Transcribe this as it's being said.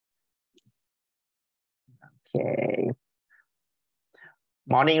Okay.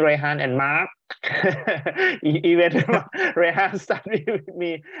 Morning, Rehan and Mark. Even Rehan started with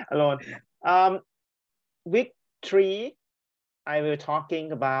me alone. Week 3, I will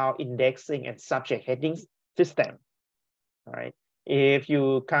talking about indexing and subject heading system. All right. If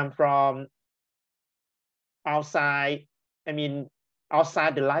you come from outside,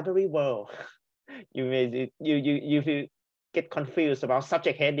 outside the library world, you will get confused about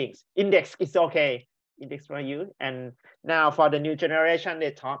subject headings. Index is okay. Index for you. And now for the new generation,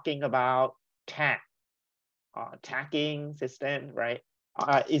 they're talking about tag, tagging system, right?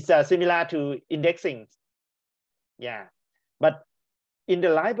 It's similar to indexing. Yeah, but in the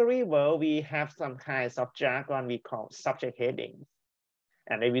library world, we have some kinds of jargon we call subject headings.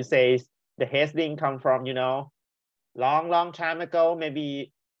 And if we say the heading come from, long time ago,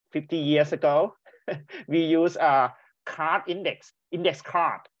 maybe 50 years ago, we use a card index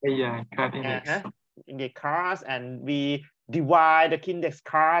card. Yeah, card index. Index cards, and we divide the index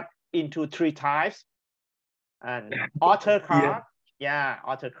card into 3 types. And author card,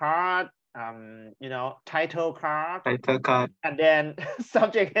 author card, title card, and then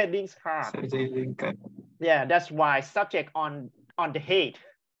subject headings card. Yeah, that's why subject on the head.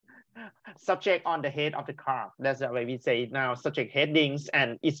 Subject on the head of the card. That's the way we say it now. Subject headings,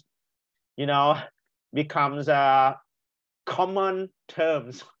 and it's becomes common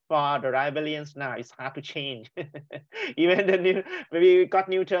terms for the librarians now. It's hard to change. Even the new, we got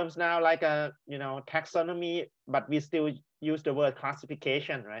new terms now like taxonomy, but we still use the word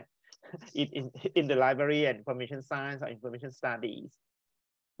classification, right? in the library and information science or information studies.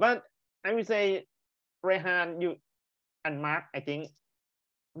 But I would say, Rehan, you and Mark, I think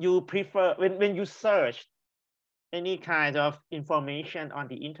you prefer when you search any kind of information on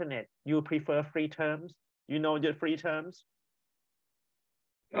the internet, you prefer free terms. You know the free terms?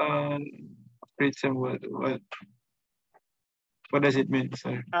 Free term, what does it mean,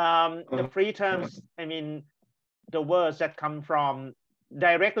 sir? The free terms, the words that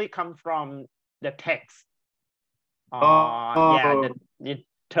directly come from the text. The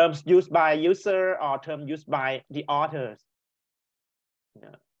terms used by user or term used by the authors.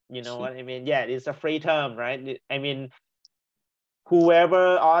 You know what I mean? Yeah, it's a free term, right?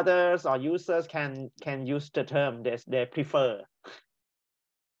 Whoever authors or users can use the term they prefer.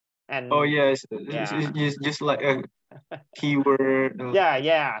 And it's just like a keyword.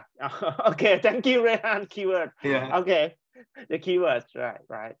 Yeah. Okay, thank you, Rehan. Keyword. Yeah. Okay, the keywords,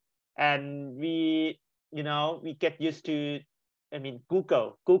 right. And we get used to,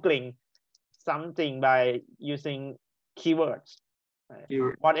 Googling something by using keywords.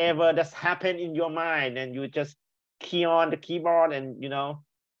 Right? Whatever that's happened in your mind, and you just key on the keyboard and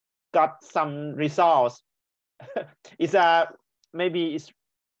got some results. Maybe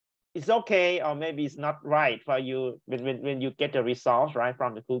it's okay, or maybe it's not right for you when you get the results right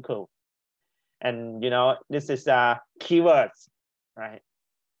from the Google. And this is keywords, right?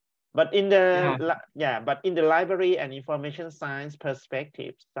 But in the but in the library and information science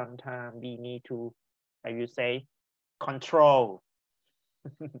perspective, sometimes we need to, how you say, control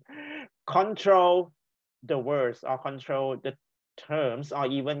the words, or control the terms, or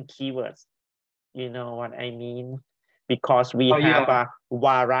even keywords. You know what I mean? Because we have a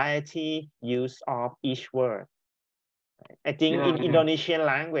variety use of each word. I think in Indonesian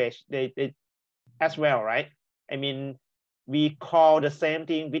language, they as well, right? We call the same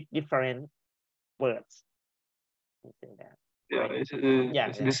thing with different words. It's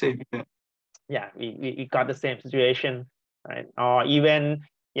the same. Yeah, we got the same situation, right? Or even,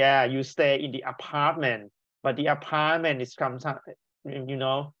 you stay in the apartment, but the apartment is come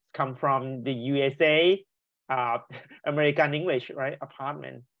from the USA, American English, right?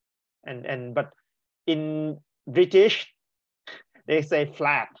 Apartment, but in British, they say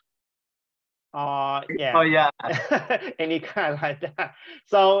flat. Any kind like that.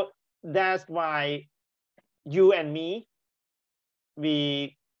 So that's why you and me,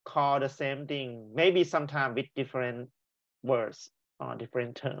 we call the same thing, maybe sometimes with different words or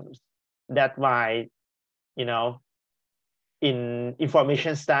different terms. That's why, in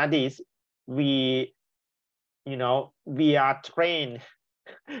information studies, we are trained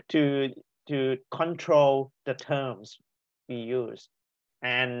to control the terms we use.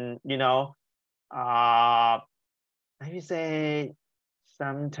 And I would say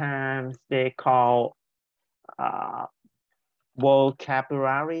sometimes they call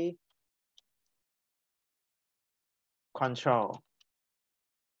vocabulary control.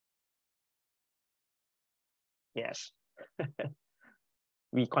 Yes.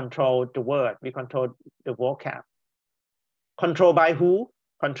 We control the word, we control the vocab. Control by who?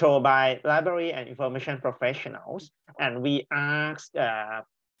 controlled by library and information professionals. And we ask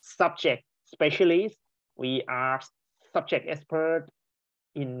subject specialists, we ask subject expert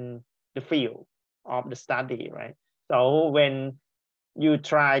in the field of the study, right? So when you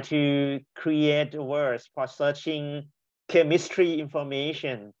try to create words for searching chemistry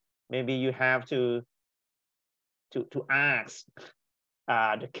information, maybe you have to ask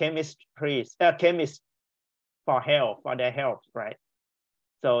the chemist for help, for their help, right?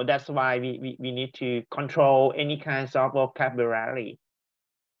 So that's why we need to control any kinds of vocabulary.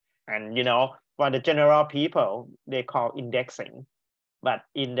 And for the general people, they call indexing. But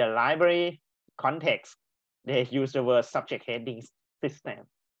in the library context, they use the word subject heading system.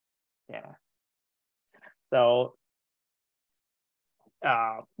 Yeah. So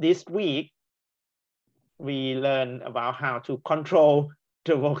this week, we learn about how to control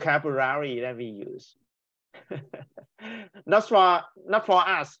the vocabulary that we use. not for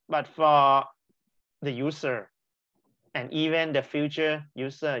us, but for the user and even the future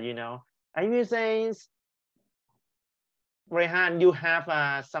user. I will say, Rehan, you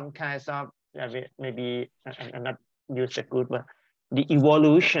have some kinds of maybe I'm not use a good word, the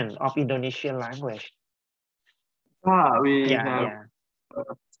evolution of Indonesian language. We have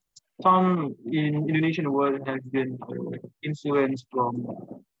some in Indonesian word has been influenced from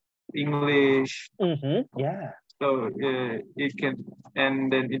English. Yeah. So it can,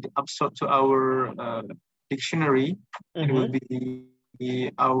 and then it absorbed to our dictionary. It will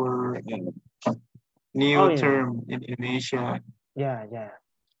be our new term in Indonesia. Yeah.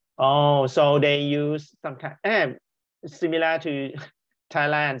 Oh, so they use some kind similar to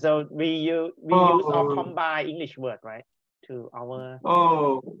Thailand. So we use or combine English word, right? To our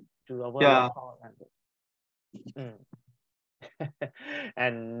local language.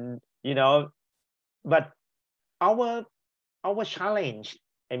 And but our challenge,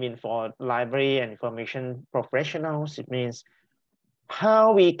 I mean, for library and information professionals, it means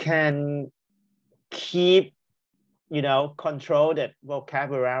how we can keep control that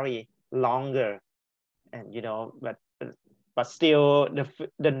vocabulary longer, and but still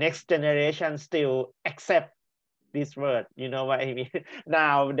the next generation still accept this word. You know what I mean?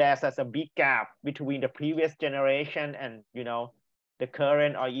 Now there's a big gap between the previous generation and the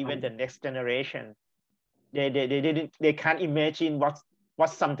current or even the next generation. They can't imagine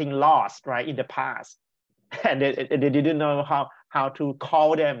what's something lost, right, in the past. And they didn't know how to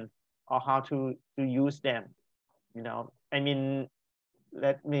call them or how to use them. I mean,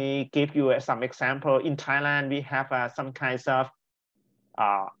 let me give you some example. In Thailand, we have some kinds of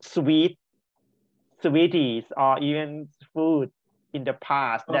sweeties or even food in the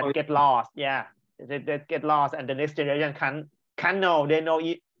past that get lost. Yeah, that get lost, and the next generation can't know. They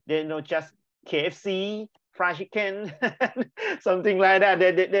know just KFC, fried chicken, something like that.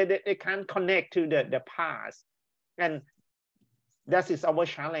 They can't connect to the past, and that is our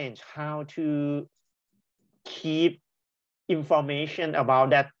challenge: how to keep information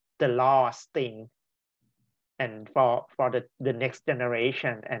about the lost thing, and for the next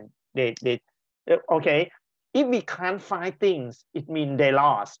generation. And they okay, if we can't find things, it means they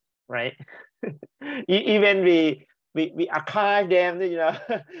lost, right? Even we archive them,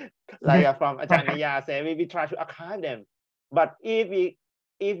 like from Ajahn say, we try to archive them. But if we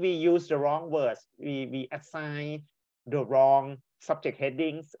use the wrong words, we assign the wrong subject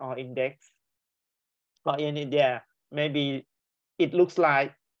headings or index, or in India, maybe it looks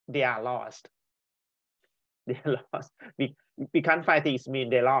like they are lost. They're lost. We can't find things, mean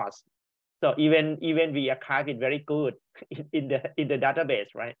they lost. So even we archive it very good in the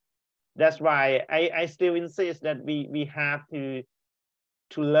database, right? That's why I still insist that we have to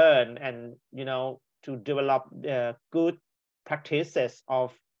learn and to develop good practices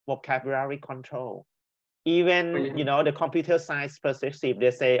of vocabulary control. Even the computer science perspective,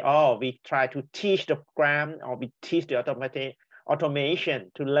 they say, oh, we try to teach the program, or we teach the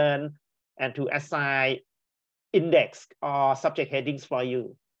automation to learn and to assign index or subject headings for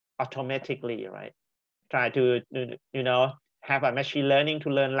you automatically, right? Try to have a machine learning to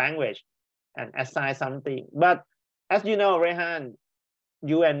learn language and assign something. But as you know, Rehan,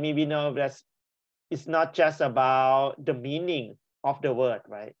 you and me, we know that it's not just about the meaning of the word,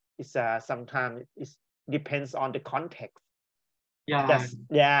 right? It's sometimes it depends on the context. That's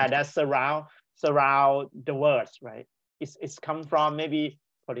surround the words, right? It's come from maybe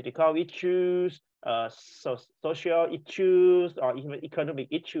political issues, social issues, or even economic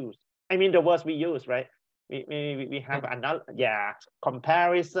issues. I mean, the words we use, right? We have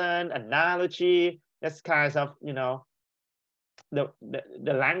comparison, analogy. That's kinds of the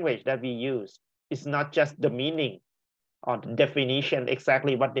language that we use. It's not just the meaning. or the definition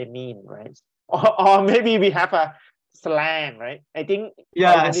exactly what they mean, right? Or maybe we have a slang, right? I think for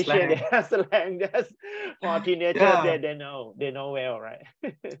Yeah, Indonesian they slang. have slang. That's for teenagers, Yeah, they know well, right?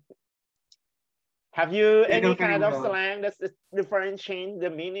 Have you they know any very kind of well. slang that's differentiate the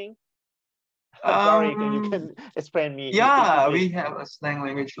meaning? Sorry, you Um, can explain me in yeah, English. we have a slang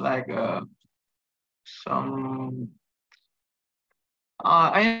language like some.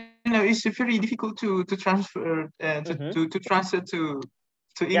 I know it's very difficult to transfer Mm-hmm. to transfer to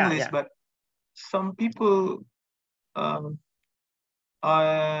Yeah, English, yeah. but some people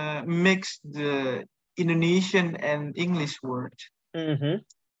mix the Indonesian and English word. Mm-hmm.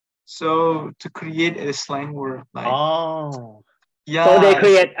 So to create a slang word, like Oh, so they yeah,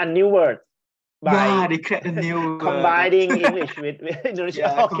 create a new word yeah, by they create a new word. Like combining English with Indonesian.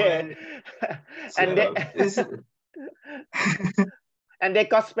 yeah, Okay, combine. and they So it's and they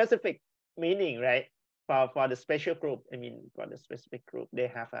got specific meaning, right? For the special group, I mean, for the specific group, they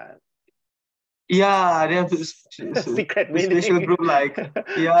have a yeah, they have secret the special meaning. group like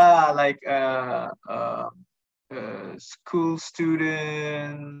yeah, like school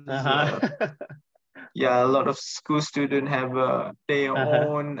students. Uh-huh. Yeah, a lot of school students have their Uh-huh.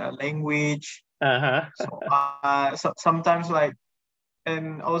 own language. Uh-huh. So, sometimes like,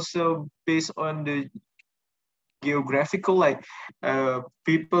 and also based on the geographical, like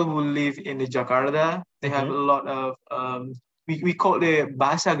people who live in the Jakarta, they have a Mm-hmm. lot of we call it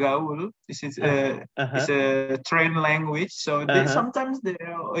bahasa gaul. This is Uh-huh. it's a trained language. So they Uh-huh. sometimes they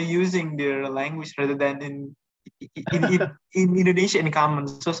are using their language rather than in Indonesia in common.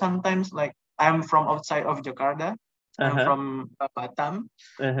 So sometimes like I'm from outside of Jakarta. I'm Uh-huh. from Batam.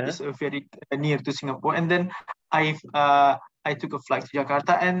 Uh-huh. It's very near to Singapore. And then I took a flight to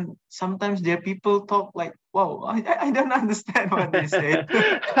Jakarta, and sometimes there people talk like, "Wow, I don't understand what they said."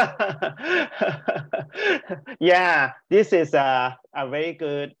 Yeah, this is a very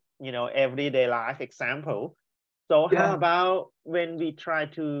good, everyday life example. So how Yeah, about when we try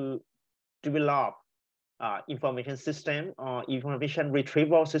to develop information system or information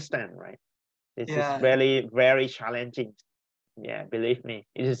retrieval system, right? This is yeah, really very challenging. Yeah, believe me,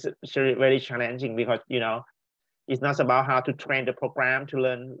 it is very challenging because it's not about how to train the program to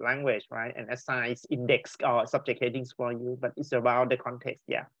learn language, right? And assign index or subject headings for you, but it's about the context.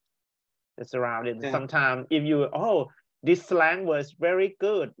 Yeah, it's around it. yeah. Sometimes if you, this slang was very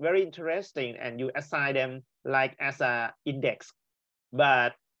good, very interesting, and you assign them like as a index,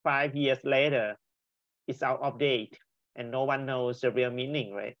 but 5 years later, it's out of date and no one knows the real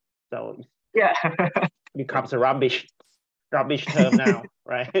meaning, right? So it Yeah. becomes a rubbish term now,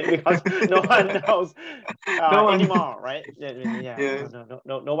 right? Because no one knows No one. anymore, right? Yeah, Yeah.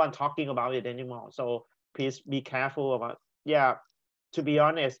 no one talking about it anymore. So please be careful about. Yeah, to be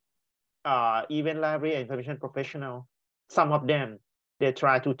honest, even library and information professional, some of them they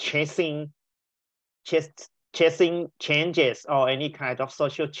try to chase, chasing changes or any kind of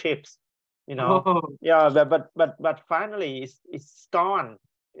social chips, you know. Oh, Yeah, but finally it's gone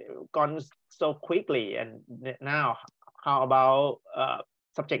so quickly. And now, how about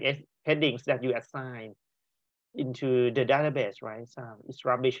subject headings that you assign into the database, right? So it's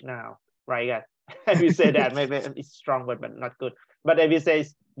rubbish now, right, guys? If you say that, maybe it's strong word, but not good. But if you say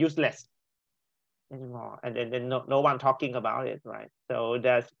it's useless anymore, and then no one talking about it, right? So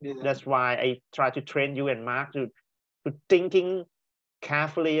yeah. that's why I try to train you and Mark to thinking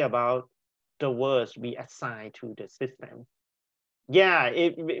carefully about the words we assign to the system. Yeah,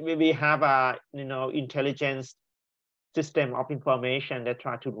 we have a intelligence system of information that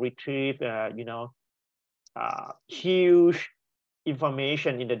try to retrieve huge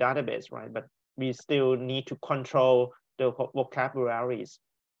information in the database, right? But we still need to control the vocabularies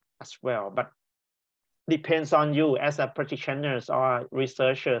as well. But depends on you as a practitioners or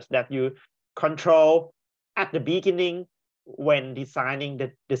researchers that you control at the beginning when designing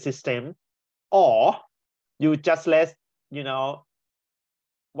the system, or you just let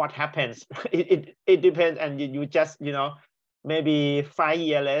what happens. It depends, and you just maybe 5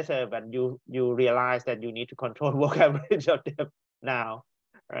 years later, but you realize that you need to control vocabulary of them now,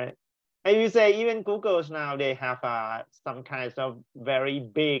 right? And you say even Google's now they have some kinds of very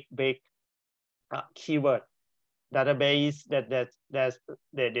big keyword database that's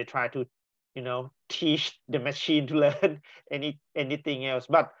they try to teach the machine to learn anything else,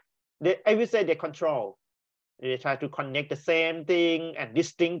 but I would say they control. They try to connect the same thing and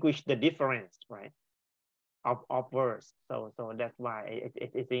distinguish the difference, right, of words. So that's why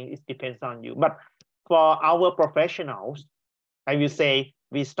I think it depends on you. But for our professionals, I will say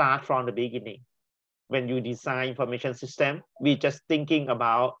we start from the beginning. When you design information system, we just thinking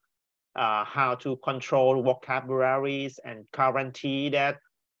about how to control vocabularies and guarantee that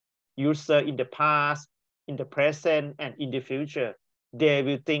user in the past, in the present, and in the future, they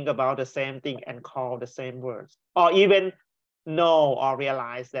will think about the same thing and call the same words, or even know or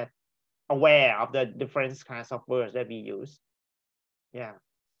realize that aware of the different kinds of words that we use. Yeah.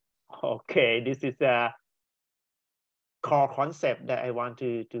 Okay, this is a core concept that I want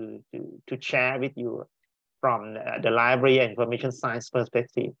to share with you from the library and information science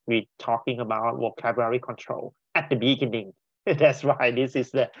perspective. We're talking about vocabulary control at the beginning. That's why this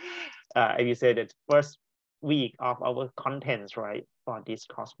is the, I will say, the first week of our contents, right, for this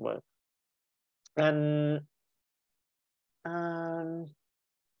coursework. And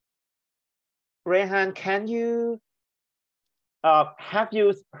Rehan, can you, have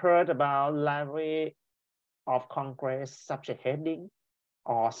you heard about Library of Congress subject heading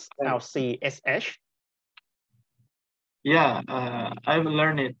or LCSH? Yeah, I've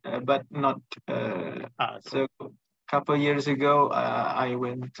learned it, but not. So a couple years ago, I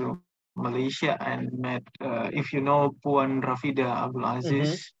went to Malaysia and met, if you know Puan Rafida Abdul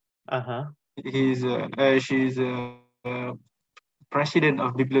Aziz. She's president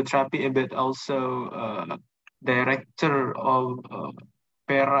of Bibliotherapy, but also director of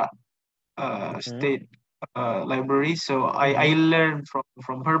Perak State Library. So I learned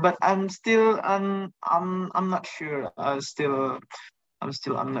from her, but I'm not sure.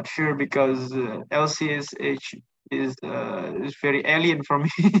 I'm not sure because LCSH is very alien for me.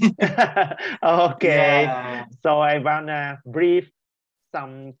 Okay, Yeah. so I wanna brief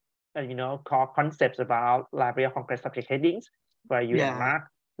some core concepts about Library of Congress subject headings for you and Mark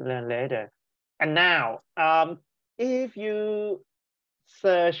to learn later. And now, if you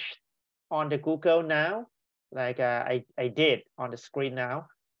search on the Google now, like I did on the screen now,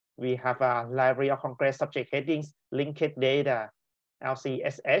 we have a Library of Congress subject headings, linked data,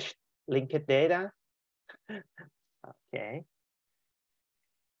 LCSH, linked data. Okay.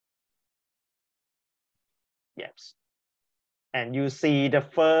 Yes. And you see the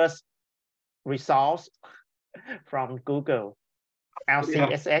first results from Google,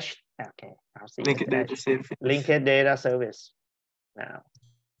 LCSH. Okay, LCSH, linked data service. Now,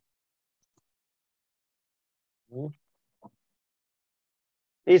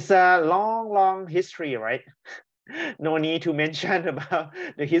 it's a long history, right? No need to mention about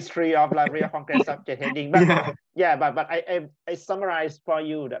the history of Library of Congress subject heading, but but I summarized for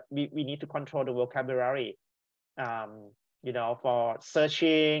you that we need to control the vocabulary, for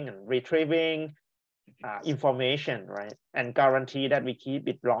searching and retrieving information, right? And guarantee that we keep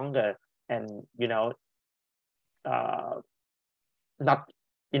it longer and not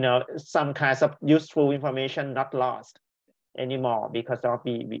some kinds of useful information not lost anymore because of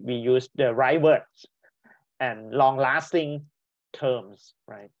we use the right words and long-lasting terms,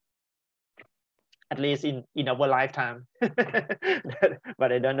 right? At least in our lifetime.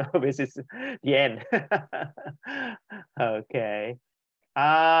 But I don't know if this is the end. Okay.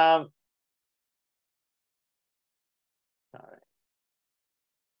 All right.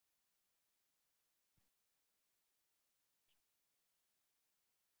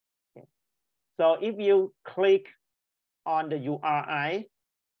 Okay. So if you click on the URI,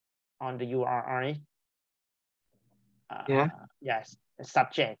 yes,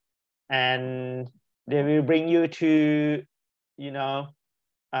 subject, and they will bring you to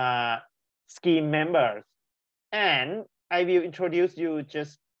scheme members, and I will introduce you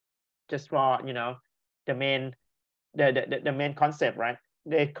just for the main concept, right?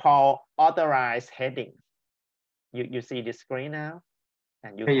 They call authorized headings. You see the screen now,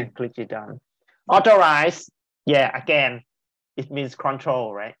 and you can click it on authorized. Yeah, again, it means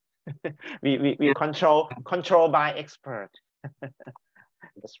control, right? we control by expert.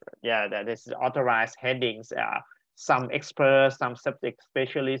 Yeah, that is authorized headings. Some experts, some subject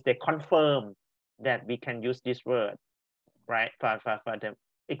specialists, they confirm that we can use this word, right, for the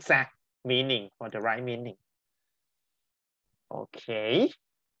exact meaning, for the right meaning. Okay.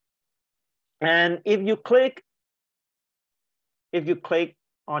 And if you click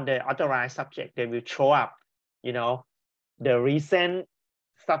on the authorized subject, they will show up, the recent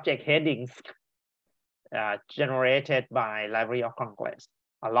subject headings generated by Library of Congress.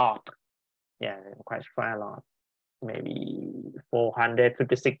 A lot. Yeah, quite a lot. Maybe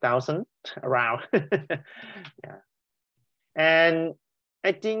 456,000 around. Yeah. And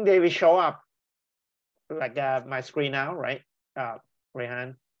I think they will show up like my screen now, right?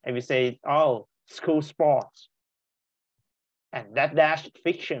 Rehan, I will say, oh, school sports. And that dash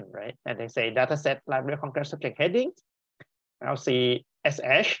fiction, right? And they say dataset Library of Congress subject headings. I'll see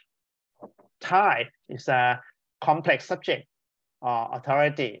SH. Thai is a complex subject or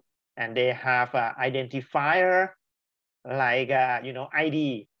authority. and they have an identifier like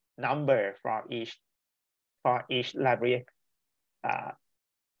ID number for each library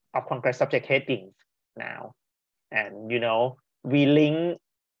of Congress subject headings now. And we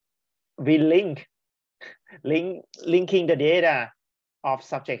linking the data of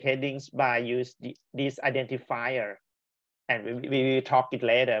subject headings by use this identifier, and we will talk it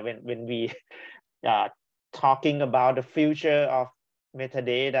later when we talking about the future of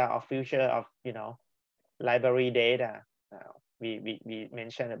metadata or future of library data. We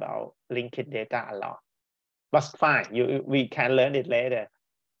mentioned about linked data a lot, but fine, we can learn it later.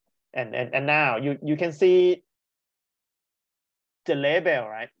 And now you can see the label,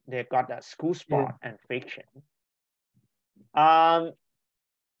 right? They got a school sport and fiction.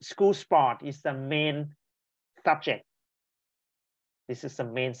 School sport is the main subject. This is the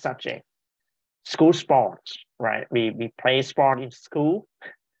main subject. School sports, right? We play sport in school,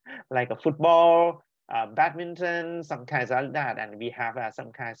 like a football, badminton, some kinds of that, and we have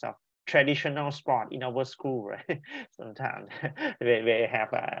some kinds of traditional sport in our school, right? Sometimes we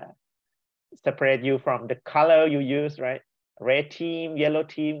have separate you from the color you use, right? Red team, yellow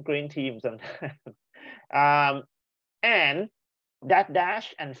team, green team sometimes. And that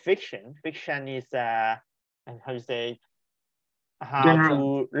dash and fiction is how you say, how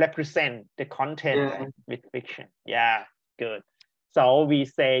to represent the content, right, with fiction. Yeah, good. So we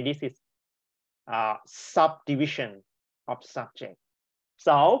say this is subdivision of subject.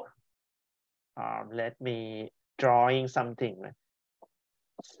 So let me drawing something.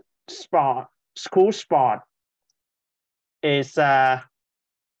 School sport is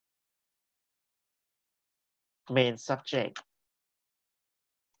main subject.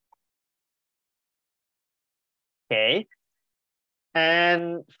 Okay.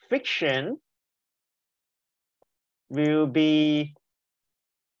 And fiction will be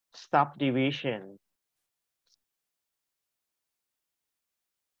subdivision.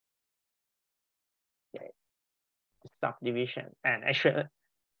 Okay. Subdivision. And actually,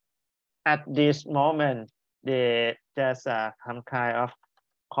 at this moment, there's some kind of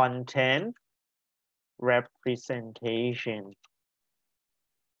content representation.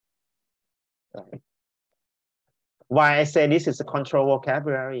 Right. Why I say this is a control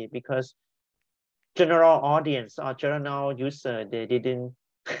vocabulary, because general audience or general user, they didn't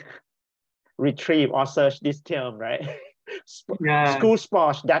retrieve or search this term, right? School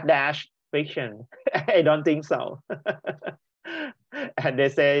sports dash fiction. I don't think so. And they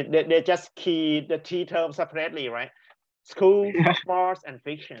say they just key the T term separately, right? School sports and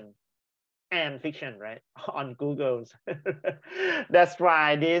fiction, right? On Google's. That's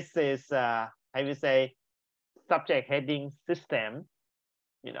why this is I would say subject heading system,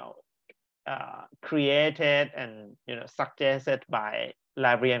 created and suggested by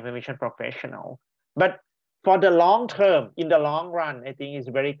library information professional. But for the long term, in the long run, I think it's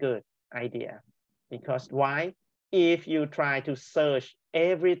a very good idea. Because why? If you try to search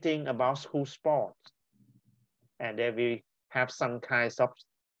everything about school sports, and they will have some kinds of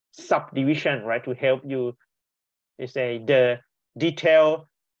subdivision, right, to help you, they say the detailed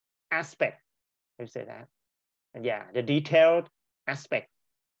aspect, you say that. And yeah, the detailed aspect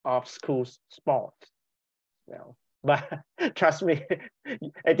of school sports. Well, but trust me,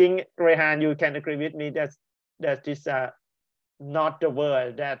 I think Rehan, you can agree with me that this not the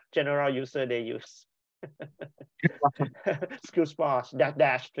word that general user they use. School sports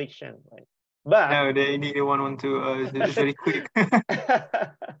dash fiction, right? But no, they need 112. It's very quick.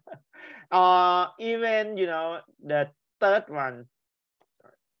 Even the third one,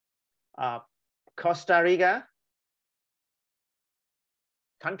 Costa Rica.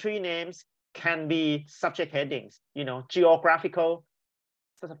 Country names can be subject headings, geographical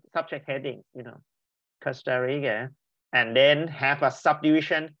subject headings, Costa Rica, and then have a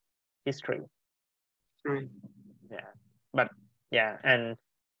subdivision history. Yeah, but yeah, and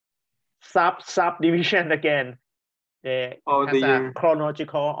subdivision again, has a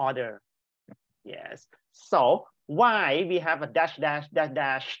chronological order. Yes. So why we have a dash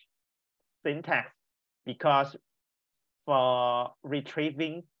syntax? Because for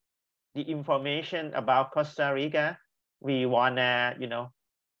retrieving the information about Costa Rica, we wanna,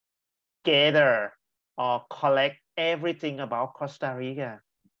 gather or collect everything about Costa Rica.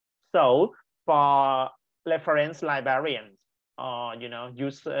 So for reference librarians or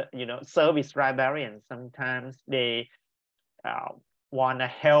user, service librarians, sometimes they wanna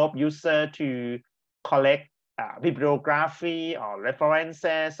help user to collect bibliography or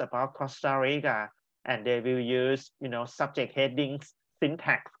references about Costa Rica, and they will use subject headings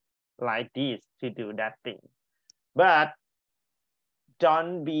syntax like this to do that thing. But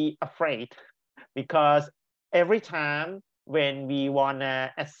don't be afraid, because every time when we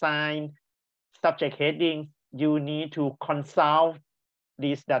wanna assign subject heading, you need to consult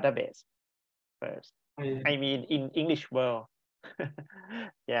this database first. I mean, in English world.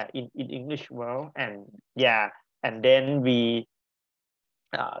 Yeah, in English world, and yeah, and then we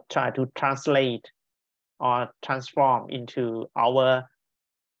try to translate or transform into our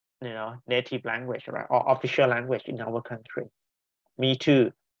native language, right, or official language in our country. Me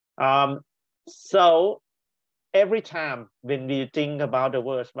too. So every time when we think about the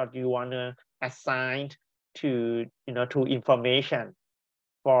words what you want to assign to to information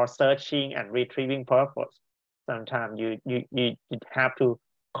for searching and retrieving purpose, sometimes you have to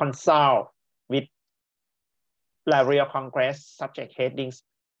consult with Library of Congress subject headings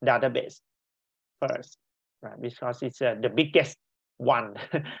database first, right? Because it's the biggest one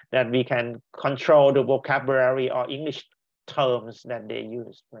that we can control the vocabulary or English terms that they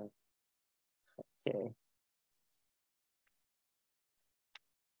use, right? Okay.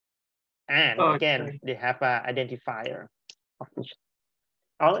 And again, they have an identifier of each.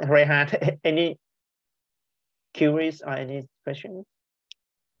 Oh, Rehan, any queries or any questions?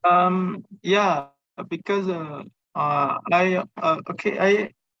 Yeah, because I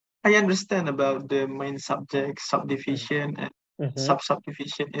understand about the main subject subdivision and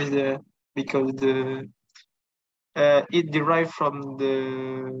subdivision is because it derived from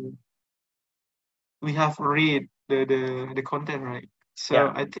we have read the content, right? So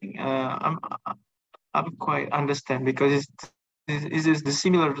yeah. I think I'm quite understand because it is the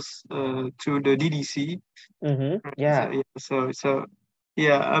similar to the DDC. Yeah. So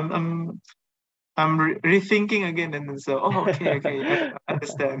yeah, I'm rethinking again, and so okay, I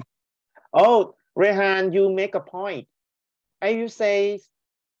understand. Oh, Rehan, you make a point. I will say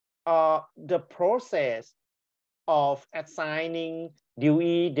the process of assigning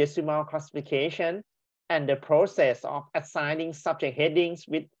Dewey Decimal Classification and the process of assigning subject headings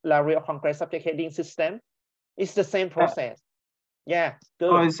with Library of Congress subject heading system is the same process. Yeah, good.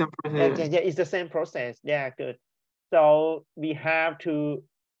 Oh, it's a process. Yeah, it's the same process. Yeah, good. So we have to,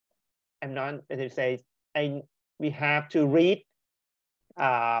 I'm not, as I say, we have to read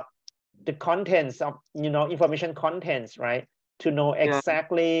the contents of, information contents, right? To know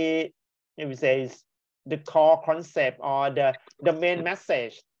exactly, if we say, the core concept or the main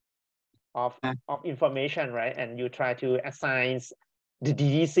message of information, right? And you try to assign the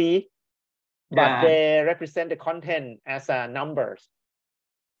DDC, but they represent the content as numbers,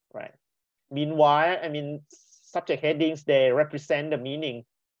 right? Meanwhile, I mean, subject headings, they represent the meaning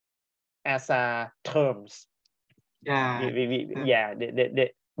as terms. Yeah.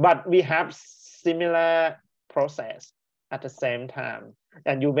 But we have similar process at the same time.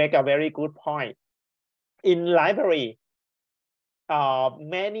 And you make a very good point. In library,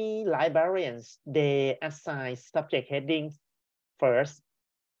 many librarians, they assign subject headings first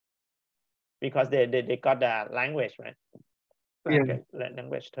because they got the language, right?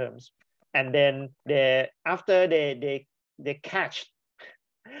 Language terms. And then after they catch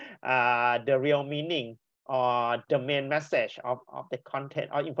the real meaning or the main message of the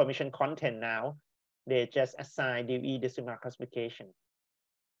content or information content, now they just assign Dewey Decimal Classification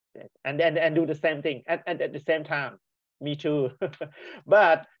and do the same thing at the same time. Me too.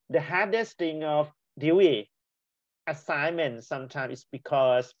 But the hardest thing of Dewey assignment sometimes is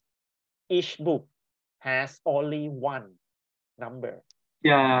because each book has only one number.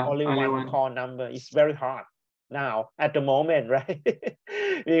 Yeah, only one core number. Is very hard now at the moment, right?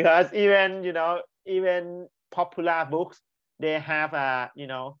 Because even popular books, they have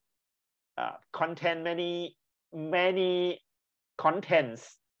contain many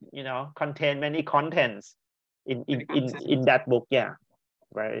contents, contain many contents in that book. Yeah,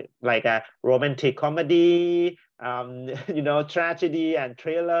 right. Like a romantic comedy, tragedy and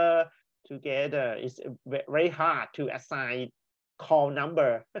thriller together. It's very hard to assign call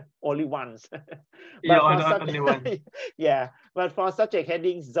number only once. But only one. Yeah, but for subject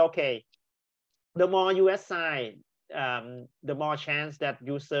headings, it's okay. The more you assign, the more chance that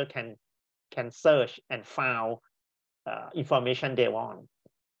user can search and find information they want.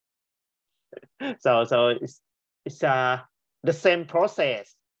 So it's the same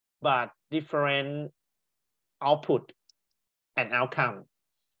process but different output and outcome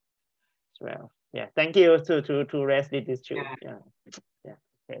as well. Yeah, thank you to raise this issue. Yeah.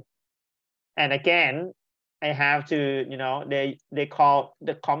 Okay. And again, I have to, they call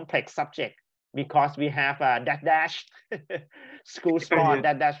the complex subject because we have a dash school sport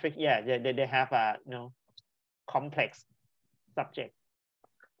dash. Yeah, they have a complex subject.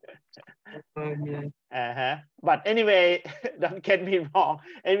 Yeah. But anyway, don't get me wrong.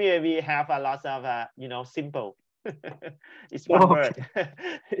 Anyway, we have a lot of simple. It's one word.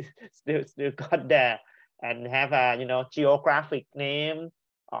 still got there, and have a geographic name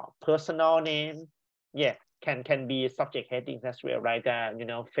or personal name. Yeah, can be subject headings as well, right?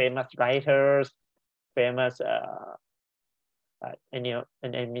 Famous writers, famous and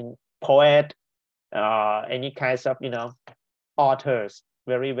I mean poet, any kinds of authors,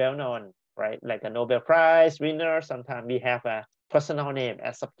 very well known, right? Like a Nobel Prize winner. Sometimes we have a personal name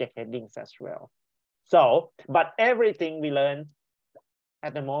as subject headings as well. So, but everything we learn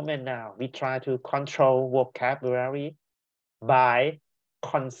at the moment now, we try to control vocabulary by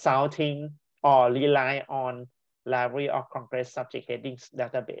consulting or rely on Library of Congress subject headings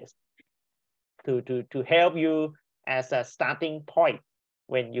database to help you as a starting point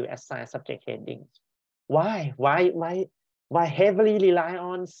when you assign subject headings. Why heavily rely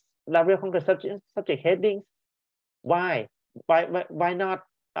on Library of Congress subject headings? Why not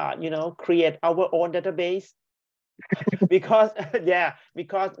create our own database? Because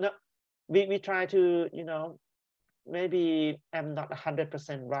because no, we try to maybe I'm not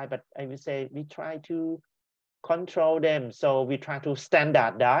 100% right, but I would say we try to control them. So we try to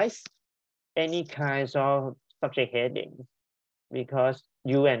standardize any kinds of subject heading, because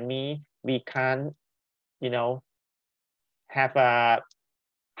you and me, we can't have a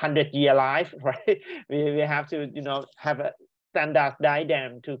 100-year life, right? We have to have a standard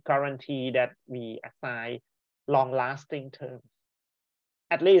diagram to guarantee that we assign long-lasting terms,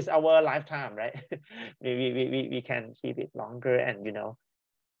 at least our lifetime, right? we can keep it longer, and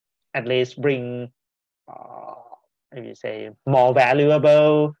at least bring maybe say more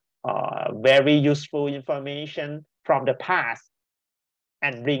valuable very useful information from the past,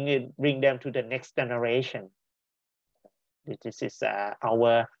 and bring them to the next generation. This is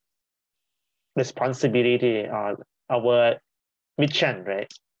our responsibility or our mission,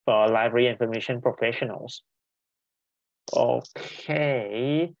 right, for library information professionals.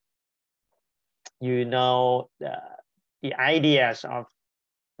 Okay, the ideas of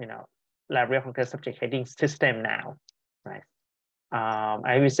Library of Congress subject heading system now, right?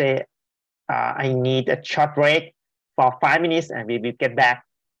 I will say I need a short break for 5 minutes, and we will get back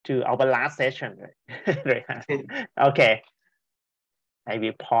to our last session. Right? Okay, I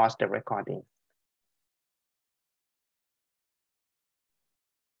will pause the recording.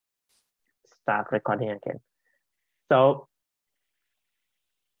 Start recording again. So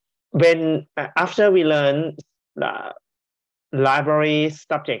when after we learn the library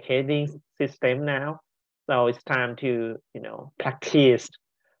subject heading system now, so it's time to practice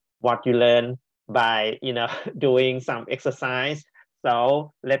what you learn by doing some exercise.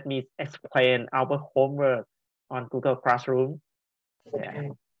 So let me explain our homework on Google Classroom. Yeah.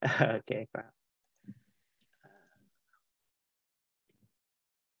 Okay.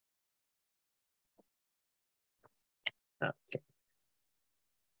 Okay.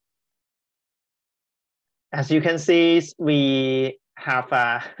 As you can see, we have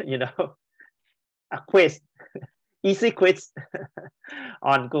a a quiz, easy quiz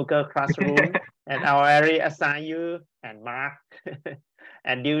on Google Classroom, and I already assign you and mark,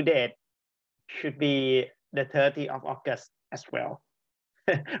 and due date should be the 30th of August as well.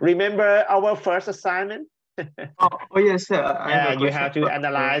 Remember our first assignment? Oh yes, I have Yeah, a you question. have to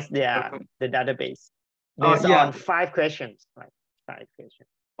analyze the database based on 5 questions, right? 5 questions.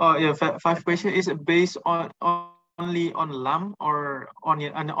 Oh yeah, five question is based on only on LAM or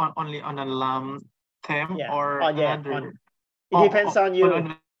only on a LAM theme or another? It depends on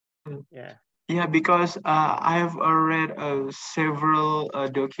you. Yeah. Yeah, because I have read several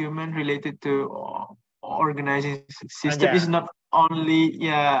documents related to organizing system. It's not only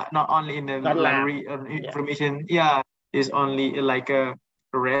in the library information. Yeah, it's only like a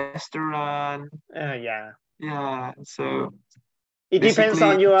restaurant. Yeah, so it depends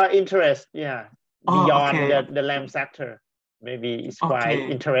on your interest. Yeah, beyond okay. the LAM sector, maybe it's quite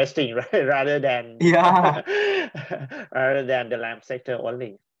interesting, right? Rather than rather than the LAM sector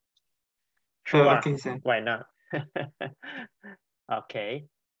only. Sure. Okay, sir. Why not? Okay,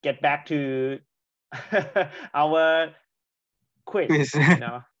 get back to our quiz.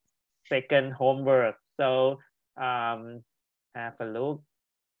 Second homework. So have a look.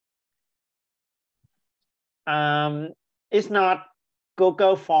 It's not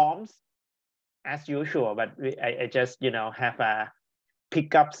Google Forms as usual, but I just have a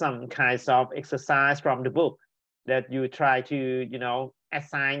pick up some kinds of exercise from the book that you try to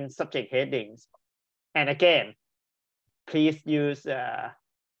assign subject headings. And again, please use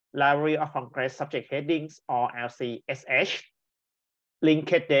Library of Congress subject headings or LCSH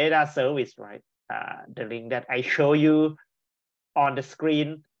linked data service, right? The link that I show you on the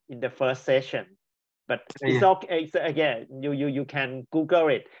screen in the first session. But it's okay. It's, again, you can Google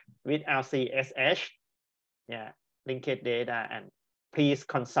it with LCSH, yeah, linked data, and please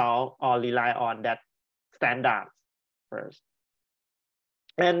consult or rely on that standard first.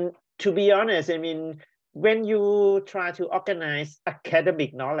 And to be honest, I mean, when you try to organize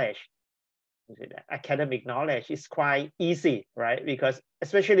academic knowledge is quite easy, right? Because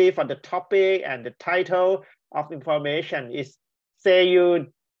especially for the topic and the title of information is say you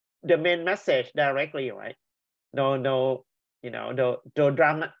the main message directly, right? No, you know, no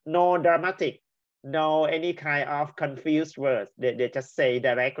dramatic, no any kind of confused words. They just say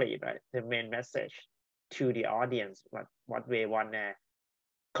directly, right? The main message to the audience, what we want to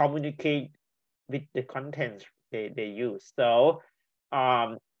communicate with the content they use. So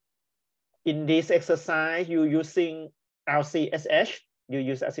in this exercise, you using LCSH, you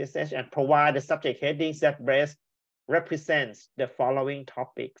use LCSH and provide the subject headings that best represents the following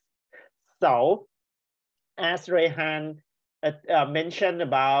topics. So as Rehan mentioned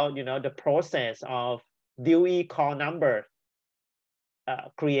about, you know, the process of Dewey call number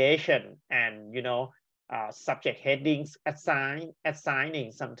creation and, you know, subject headings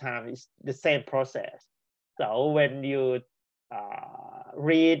assigning sometimes is the same process. So when you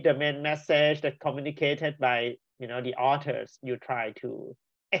read the main message that communicated by, you know, the authors, you try to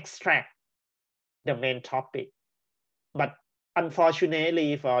extract the main topic. But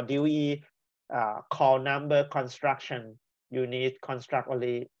unfortunately for Dewey call number construction, you need construct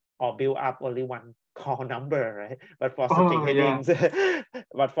only or build up only one call number, right? But for subject headings,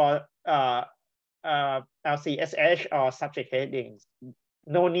 but for LCSH or subject headings,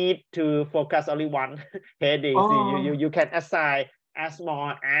 no need to focus only one heading. You can assign as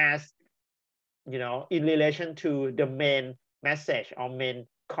more as, you know, in relation to the main message or main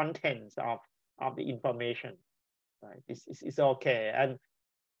contents of the information, right? It's okay. And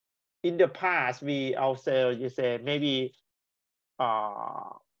in the past, we also, you say, maybe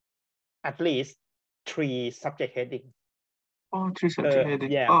at least 3 subject headings. 3 subject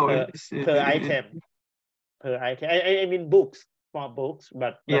headings. Yeah, per item. I mean books, for books,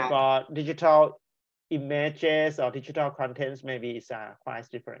 but for digital images or digital contents, maybe it's quite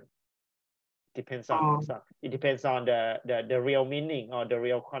different. Depends on it depends on the real meaning or the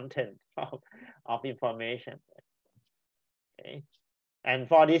real content of information. Okay. And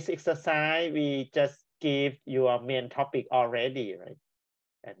for this exercise, we just give your main topic already, right?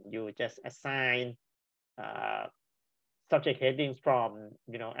 And you just assign subject headings from,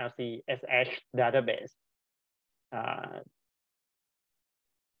 you know, LCSH database.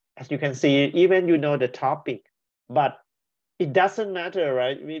 As you can see, even you know the topic, but it doesn't matter,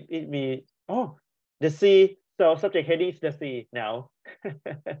 right? The C, so subject heading is the C. No,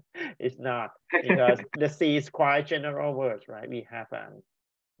 it's not, because the C is quite general words, right? We have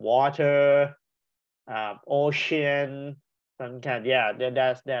water, ocean, some kind,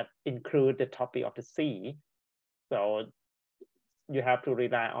 that include the topic of the sea. So you have to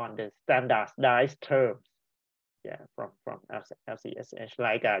rely on the standardized terms, from LCSH,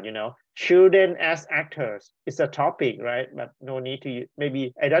 like you know, children as actors is a topic, right? But no need to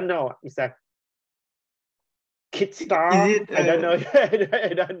maybe, I don't know, it's a kid star. I don't know.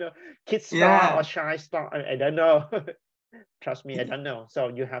 I don't know, kid star or shy star. I don't know. Trust me, I don't know. So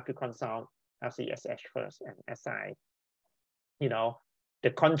you have to consult LCSH first and assign, you know, the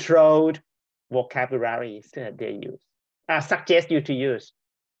controlled vocabularies that they use. Suggest you to use.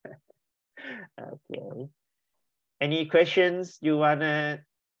 Okay. Any questions you wanna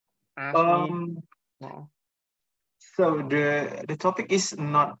ask me? No. So the topic is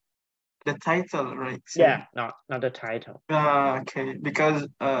not the title, right? So, yeah, not the title. Okay, because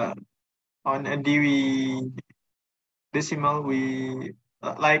on a Dewey Decimal, we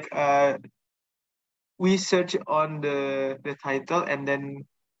we search on the title, and then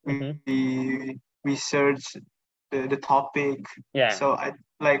we search the topic. Yeah. So I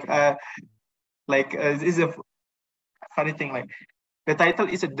it's a funny thing, like the title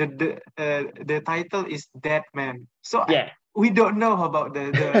is the title is Dead Man. So we don't know about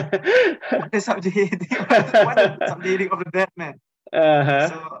the subject heading. What is the subject heading of the Dead Man?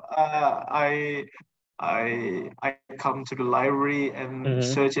 So I come to the library and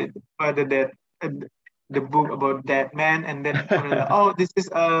search it further, that the book about Dead Man, and then oh, this is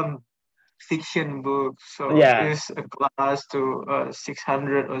fiction book, so it's a class to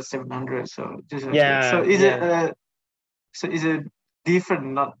 600 or 700. So just so is it so is it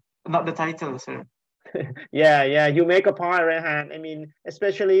different, not the title, sir? Yeah, you make a point, Rehan. I mean,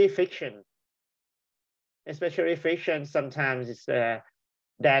 especially fiction sometimes it's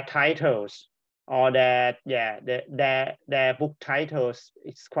their titles or their book titles,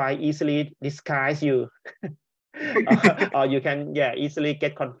 it's quite easily disguise you. Or you can easily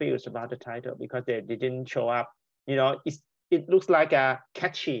get confused about the title because they didn't show up. It looks like a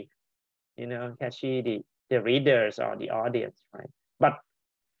catchy, catchy the readers or the audience, right? But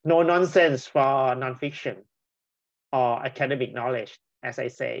no nonsense for nonfiction or academic knowledge, as I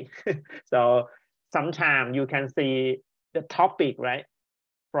say. So sometimes you can see the topic, right,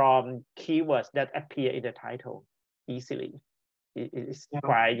 from keywords that appear in the title easily. It's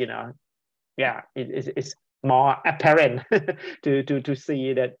quite, it's more apparent to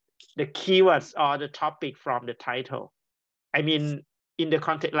see that the keywords or the topic from the title. I mean, in the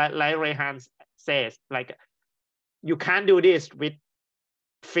context, like Rehan says, like you can't do this with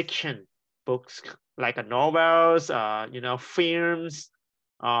fiction books, like novels, films,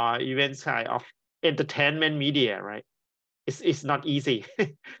 or even kind of entertainment media, right? It's not easy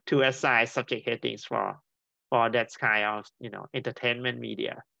to assign subject headings for that kind of entertainment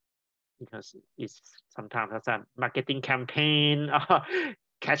media, because it's sometimes as a marketing campaign or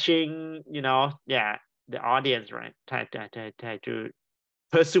catching the audience, right? Try to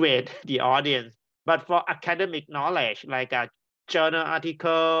persuade the audience. But for academic knowledge, like a journal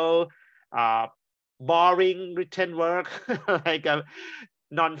article, boring written work, like a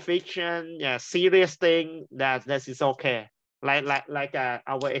non-fiction, serious thing, that is okay. Like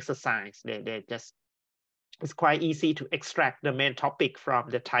our exercise, they just, it's quite easy to extract the main topic from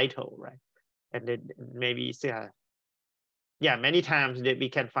the title, right? And then maybe it's many times that we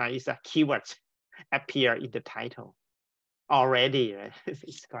can find is a keyword appear in the title already, right?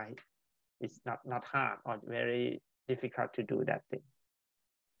 It's not hard or very difficult to do that thing.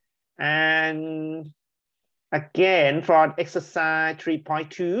 And again, for exercise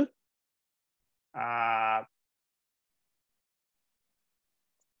 3.2,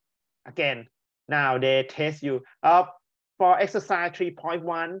 again, now they test you. For exercise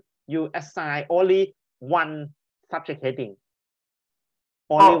 3.1, you assign only one subject heading.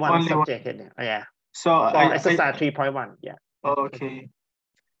 Only one subject heading. Yeah. So for exercise 3.1, yeah. Okay.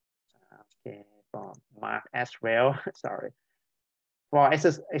 Okay, for Mark as well. Sorry. For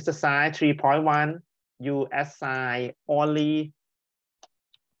exercise 3.1, you assign only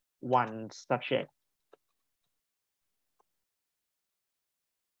one subject.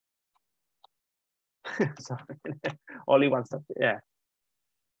 Sorry. Only one subject, yeah.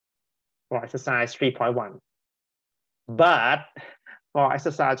 For exercise 3.1. But for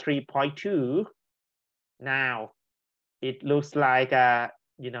exercise 3.2, now it looks like,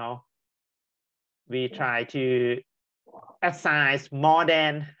 we try to assign more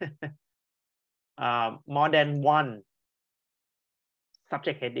than one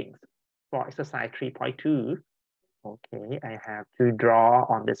subject headings for exercise 3.2. Okay, I have to draw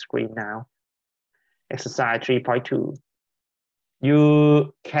on the screen now. Exercise 3.2.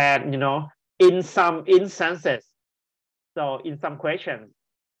 You can, in some instances, so in some questions,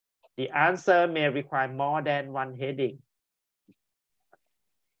 the answer may require more than one heading.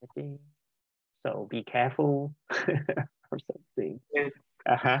 So be careful or something.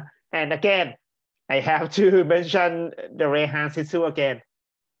 And again, I have to mention the Rehan issue again.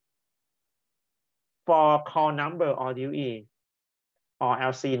 For call number or UE or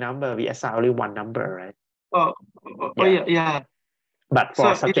LC number, we assign only one number, right? Yeah. But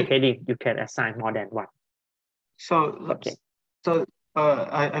for subject heading, you can assign more than one. So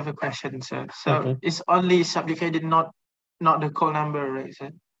I have a question, sir. So it's only subject heading, not the call number, right,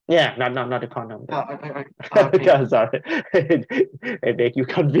 sir? Yeah, not the call number. Okay. Sorry, I make you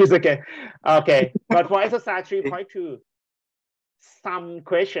confused again. Okay, but for exercise 3.2, some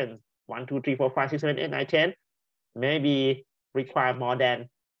questions 1, 2, 3, 4, 5, 6, 7, 8, 9, 10 maybe require more than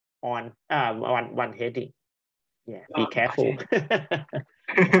one heading. Yeah, be careful.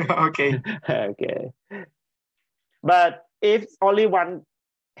 Okay. Okay. But if only one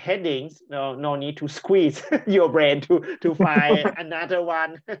headings, no need to squeeze your brain to find another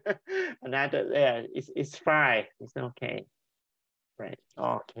one. It's fine. It's okay. Right.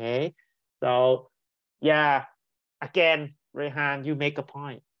 Okay. So yeah, again, Rehan, you make a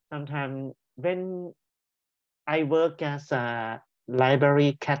point. Sometimes when I work as a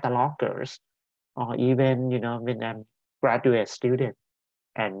library catalogers, or even when I'm graduate student,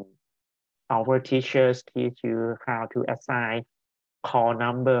 and our teachers teach you how to assign call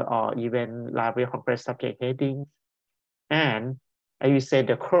number or even library conference subject headings. And I will say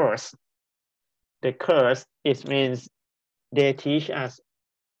the course, it means they teach us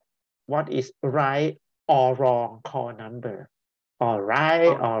what is right or wrong call number, or right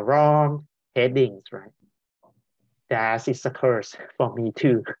or wrong headings, right? that is a curse for me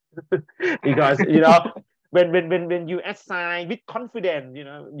too. Because you know, when you assign with confidence, you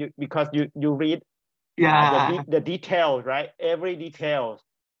know, because you read Yeah. the details, right? Every details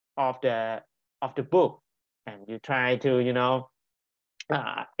of the book, and you try to, you know,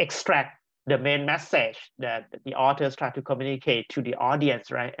 extract the main message that the authors try to communicate to the audience,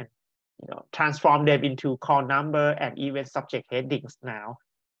 right? And you know, transform them into call number and even subject headings now.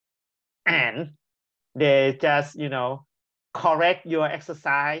 And they just, you know, correct your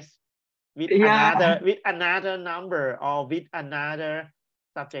exercise Yeah. with another number or with another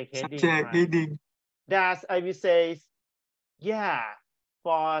subject heading, Subject right? heading. That's, I will say, yeah,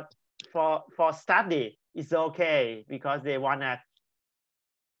 for study it's okay because they wanna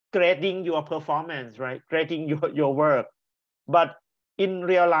grading your performance, right? Grading your work. But in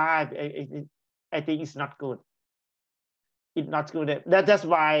real life, I think it's not good. It's not good. That's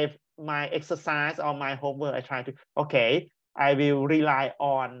why my exercise or my homework, I try to, okay, I will rely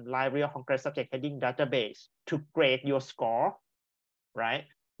on Library of Congress subject heading database to grade your score, right?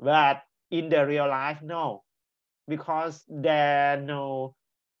 But in the real life, no, because there are no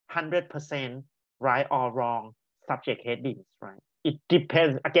 100% right or wrong subject headings, right? It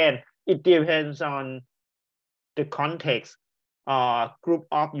depends, again, it depends on the context, group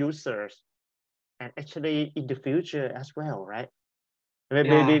of users, and actually in the future as well, right?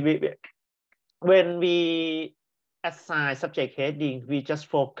 Yeah. When we assign subject heading, we just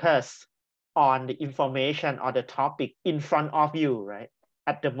focus on the information or the topic in front of you, right?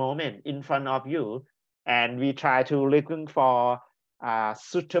 At the moment in front of you, and we try to looking for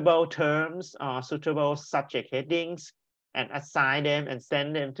suitable terms or suitable subject headings and assign them and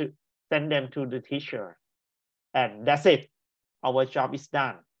send them to the teacher, and that's it. Our job is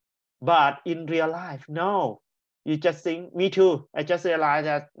done. But in real life, no. You just think, me too. I just realized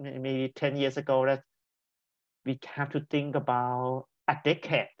that maybe 10 years ago that we have to think about a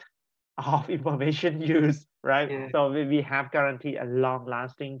decade of information use, right? Yeah. So we have guaranteed a long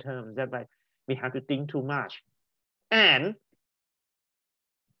lasting term. That's why we have to think too much. And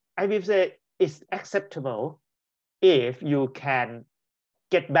I will say it's acceptable if you can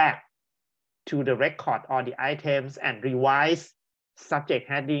get back to the record or the items and revise subject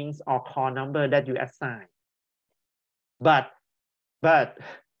headings or call number that you assign. But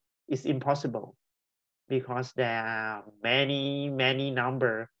it's impossible because there are many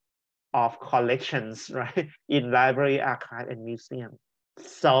number of collections, right, in library, archive, and museum.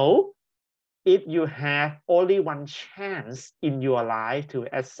 So if you have only one chance in your life to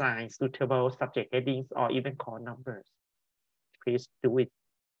assign suitable subject headings or even call numbers, please do it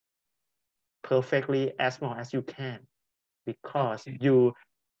perfectly as long as you can, because Okay. you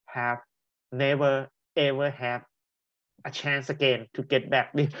have never ever have a chance again to get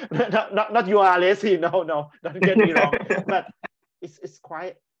back. Not you are lazy, no, don't get me wrong, but it's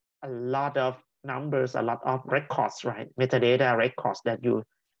quite a lot of numbers, a lot of records, right? Metadata records that you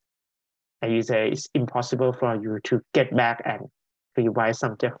say it's impossible for you to get back and revise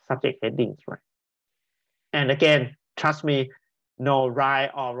some subject headings, right? And again, trust me, no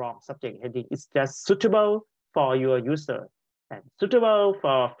right or wrong subject heading. It's just suitable for your user and suitable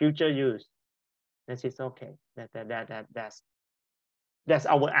for future use. That is okay. That's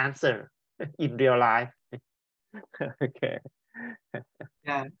our answer in real life. Okay.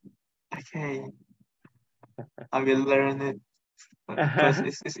 Yeah. Okay. I will learn it because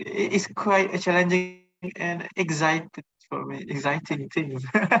it's quite a challenging and excited for me. Exciting thing.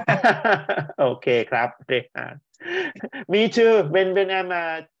 Okay,ครับ Me too. When I'm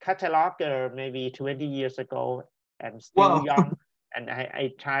a cataloger, maybe 20 years ago, I'm still Wow. young, and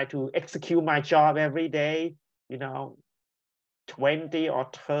I try to execute my job every day, you know, 20 or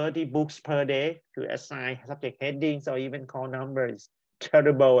 30 books per day to assign subject headings or even call numbers.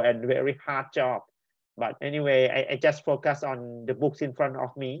 Terrible and very hard job. But anyway, I just focus on the books in front of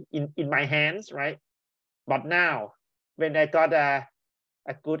me, in my hands, right? But now, when I got a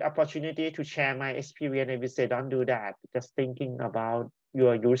good opportunity to share my experience, I will say, don't do that. Just thinking about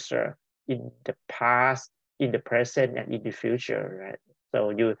your user in the past, in the present, and in the future, right?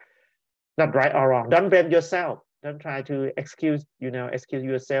 So you, not right or wrong. Don't blame yourself. Don't try to excuse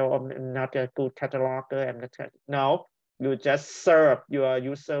yourself. I'm not a good cataloger. I'm not. No, you just serve your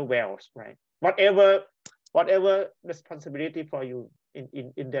user well, right? Whatever responsibility for you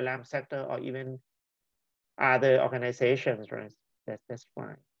in the lab sector or even other organizations, right? That's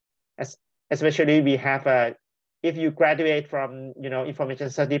fine. As, Especially we have a, if you graduate from information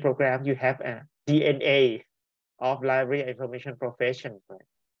study program, you have a DNA of library information profession, right?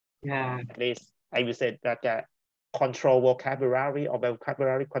 Yeah. At least I would say that control vocabulary or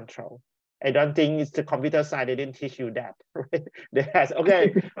vocabulary control. I don't think it's the computer side. They didn't teach you that. Right? They has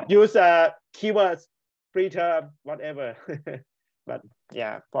okay, use keywords, preterm, whatever. But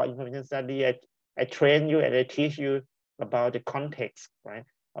yeah, for information study, I train you and I teach you about the context, right?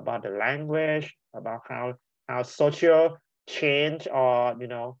 About the language, about how social change or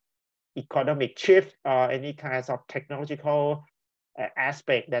economic shift or any kinds of technological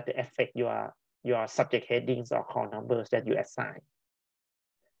aspect that affect your subject headings or call numbers that you assign.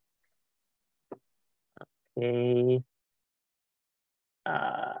 Okay.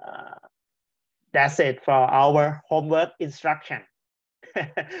 That's it for our homework instruction.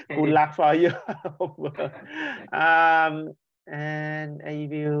 Good luck for your homework. And I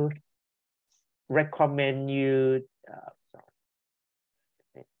will recommend you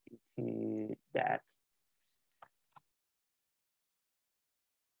that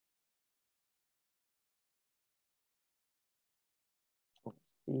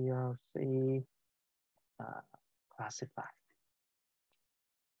OCLC classified.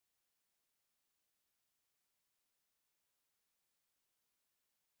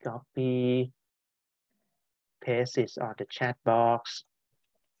 Copy, paste it on the chat box.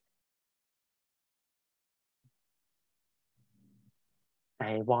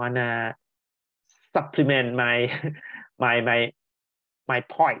 I wanna supplement my my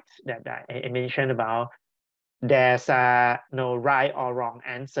point that I mentioned about. There's no right or wrong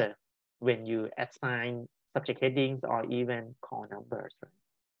answer when you assign subject headings or even call numbers. Right?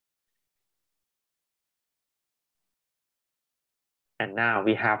 And now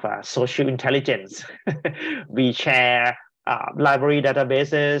we have social intelligence. We share library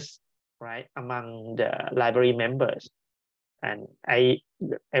databases, right, among the library members. And I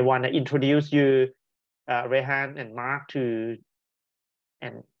want to introduce you, Rehan and Mark, to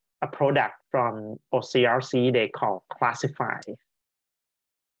a product from OCLC they call Classify.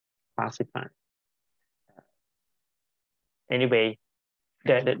 Anyway,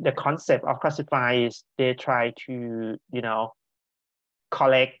 the concept of Classify is they try to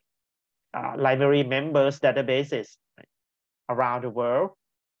collect library members databases around the world,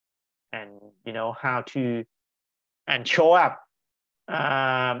 and how to show up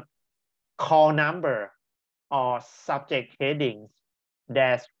call number or subject headings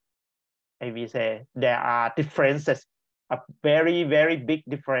that I will say there are differences, very very big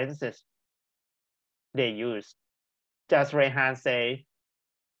differences they use. Just Rehan say,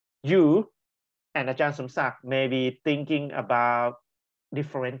 you and Ajahn Sumsak may be thinking about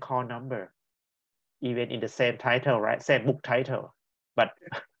different call number, even in the same title, right? Same book title, but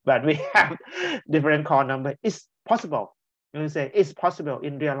we have different call number. It's possible. You say it's possible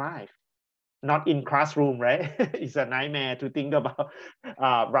in real life, not in classroom, right? It's a nightmare to think about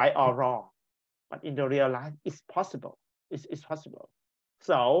right or wrong, but in the real life, it's possible. It's possible.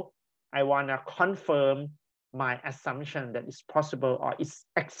 So I want to confirm my assumption that it's possible or it's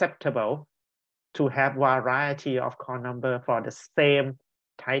acceptable to have variety of call number for the same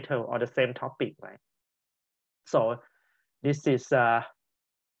title or the same topic, right? So this is a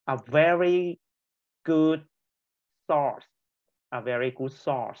very good source, of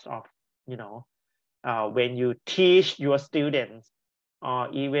when you teach your students or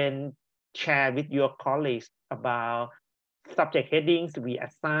even share with your colleagues about subject headings we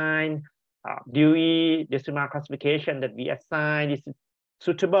assign, Dewey Decimal classification that we assign is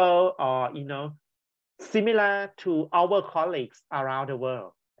suitable or similar to our colleagues around the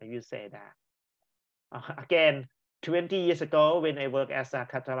world. I will say that. Again, 20 years ago when I worked as a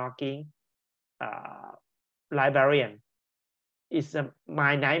cataloging librarian, it's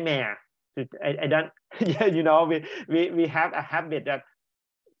my nightmare. I don't, we have a habit that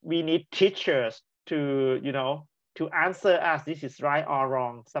we need teachers to to answer us this is right or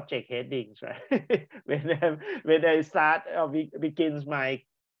wrong subject headings, right? when I start begins my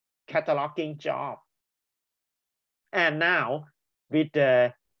cataloging job. And now with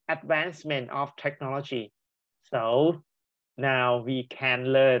the advancement of technology, so now we can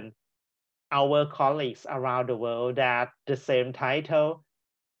learn our colleagues around the world that the same title,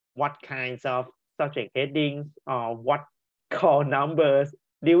 what kinds of subject headings or what call numbers,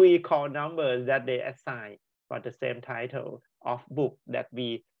 Dewey call numbers that they assign for the same title of book that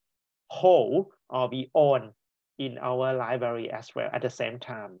we hold or we own in our library as well at the same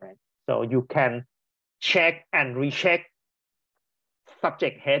time, right? So you can check and recheck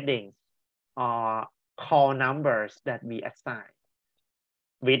subject headings or call numbers that we assign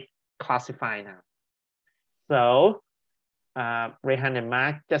with Classify now. So Rehan and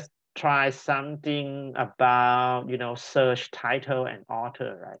Mark just try something about search title and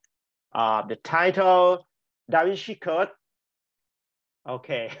author, right? The title Da Vinci Code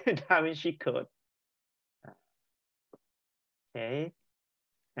Okay, Da Vinci Code. Okay,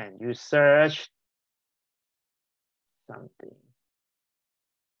 and you search something,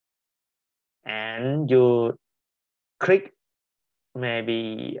 and you click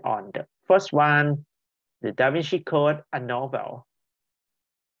maybe on the first one, the Da Vinci Code, a novel,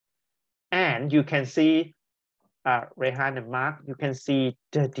 and you can see Rehan and Mark, you can see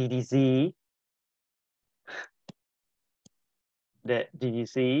the DDC,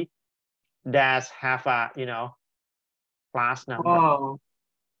 that have a class number. Wow.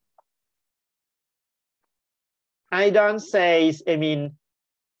 I don't say, I mean,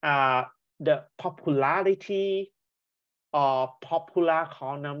 the popularity or popular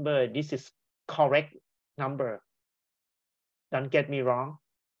call number, this is correct number. Don't get me wrong.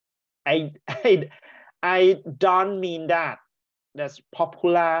 I don't mean that that's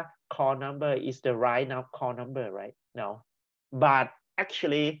popular call number is the right now call number, right? No, but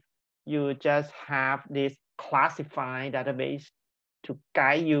actually you just have this classified database to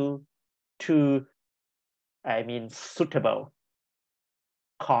guide you to, I mean, suitable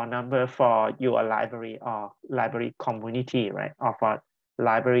call number for your library or library community, right? Or for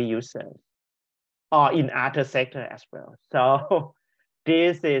library users or in other sector as well. So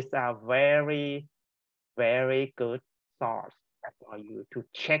this is a very, very good source for you to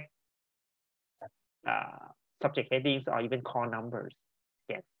check subject headings or even call numbers.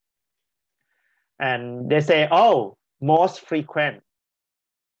 Yes. And they say, oh, most frequent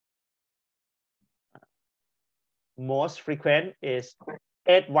is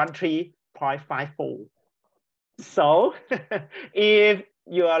 813.54. So if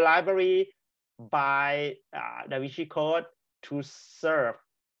your library buy Da Vinci Code to serve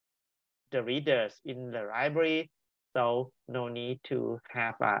the readers in the library, so no need to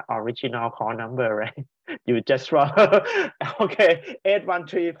have an original call number, right? You just run, okay,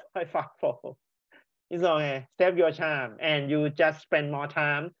 813.54. It's okay, save your time, and you just spend more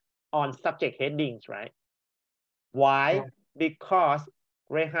time on subject headings, right? Why? Yeah. Because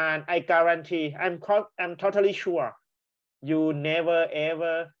Rehan, I guarantee, I'm totally sure you never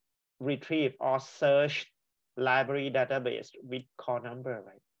ever retrieve or search library database with call number,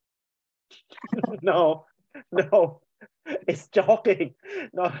 right? No, no, it's joking.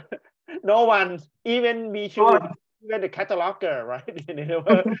 No, no one, even me too, What? even the cataloger, right? You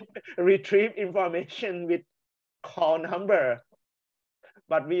never retrieve information with call number,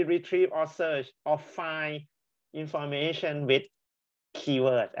 but we retrieve or search or find information with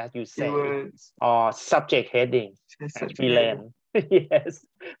keywords, as you say, Keywords. or subject headings, as we learn. Yes.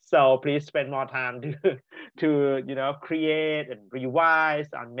 So please spend more time to create and revise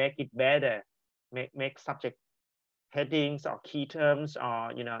and make it better. Make subject headings or key terms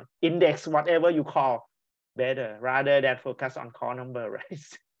or index, whatever you call, better rather than focus on call number, right?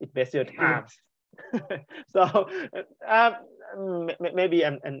 It wastes your time. So maybe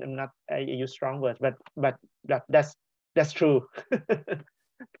I'm not I use strong words, but that's true.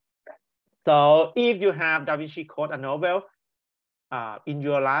 So if you have Da Vinci Code, a novel, in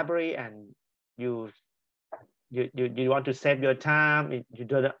your library, and you want to save your time, you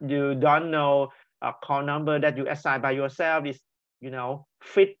don't know a call number that you assign by yourself is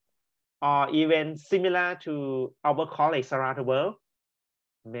fit or even similar to our colleagues around the world,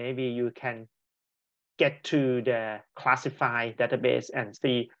 maybe you can get to the classified database and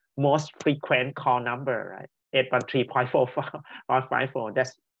see most frequent call number, right?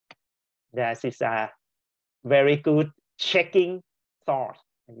 813.44. That is a very good checking source,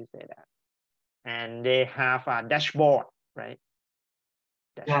 and you say that. And they have a dashboard, right?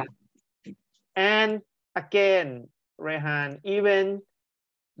 Dashboard. Yeah. And again, Rehan, even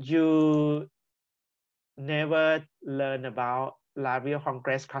you never learn about Library of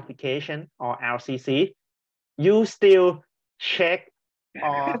Congress classification or LCC, you still check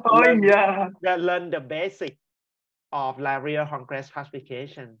or learn the basic of Library of Congress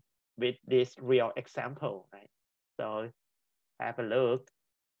classification with this real example, right? So have a look.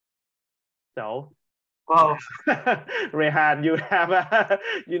 So Wow. Rehan, you have a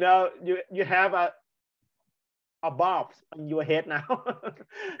you have a bob on your head now.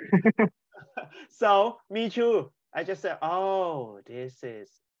 So me too. I just said, oh, this is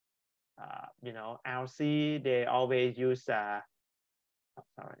LC. They always use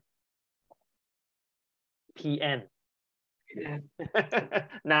PN. Yeah.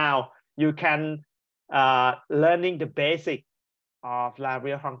 Now you can learning the basic of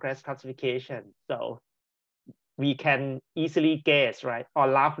Library of Congress classification. So we can easily guess, right? Or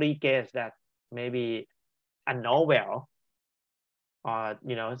roughly guess that maybe a novel or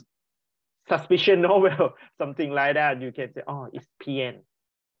suspicion novel, something like that, you can say, oh, it's PN.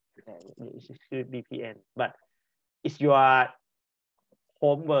 It should be PN, but it's your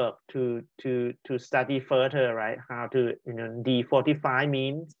homework to study further, right? How to, D45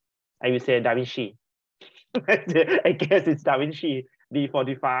 means, I will say Da Vinci. I guess it's Da Vinci,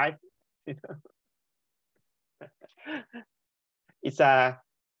 D45. It's a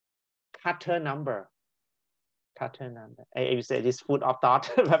Carter number. Carter number. I will say this food of thought,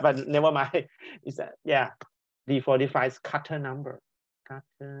 but never mind. It's a, yeah, D45 is Carter number.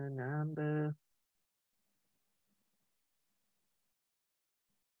 Carter number.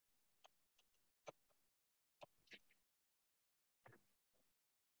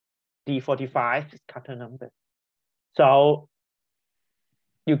 D45 is Carter number. So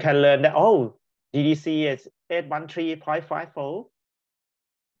you can learn that, oh, DDC is 813.54.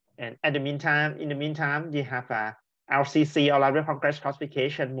 And in the meantime, you have a LCC or Library of Congress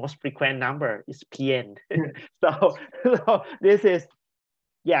classification. Most frequent number is PN. so this is,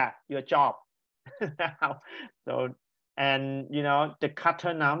 yeah, your job. So, and the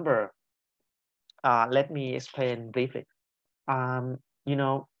Carter number. Let me explain briefly.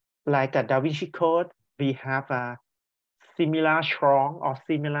 Like a Da Vinci Code, we have a similar strong or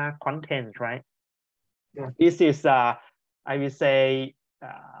similar content, right? Yeah. This is, I will say,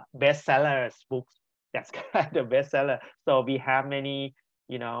 bestsellers books. That's kind of bestseller. So we have many,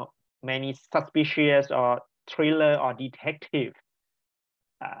 many suspicious or thriller or detective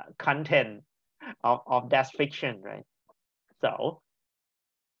content of that fiction, right? So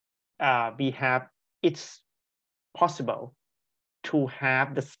we have, it's possible to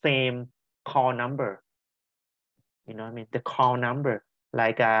have the same call number. The call number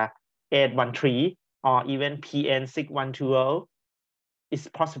like 813 or even PN 6120 is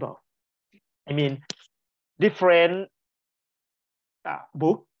possible. Different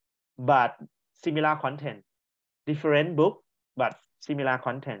book, but similar content. Different book, but similar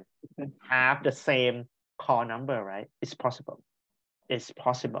content have the same call number, right? It's possible. It's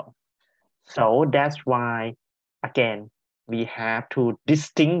possible. So that's why, again, we have to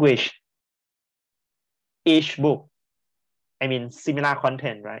distinguish each book. Similar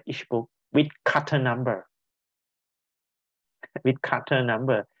content, right? Each book with Carter number. With Carter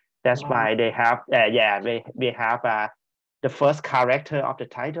number. That's why they have, they have the first character of the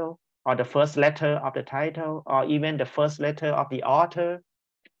title, or the first letter of the title, or even the first letter of the author,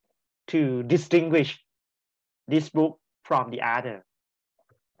 to distinguish this book from the other.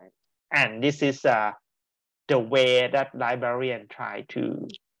 Right? And this is the way that librarians try to,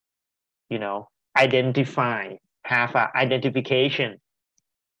 identify, have an identification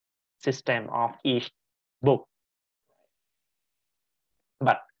system of each book.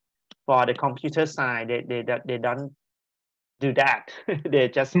 But for the computer side, they don't do that. They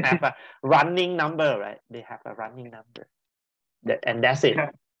just have a running number, right? They have a running number, and that's it.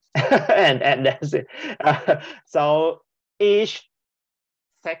 and that's it. So each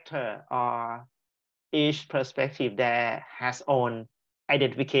sector or each perspective there has own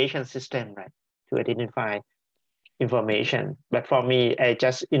identification system, right, to identify information. But for me, I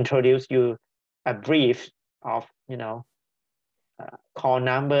just introduced you a brief of call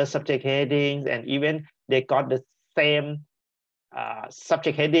number, subject headings, and even they got the same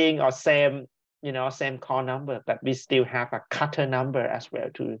subject heading or same same call number, but we still have a Carter number as well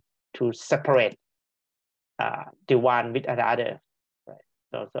to separate the one with another, right?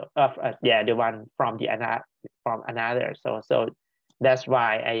 The one from another. So that's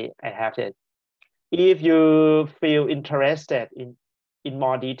why I have it. If you feel interested in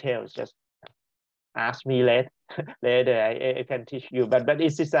more details, just ask me later. I can teach you. But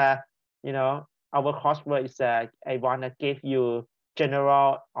this is our coursework is I want to give you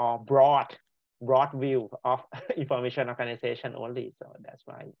general or broad view of information organization only. So that's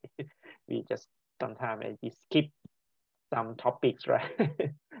why we just sometimes we skip some topics, right?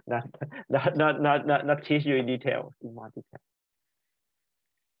 not teach you in more detail.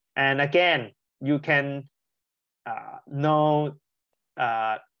 And again, you can know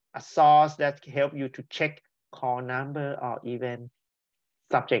a source that can help you to check call number or even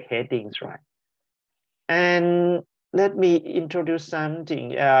subject headings, right? And let me introduce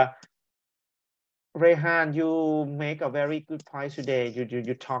something. Rehan, you make a very good point today.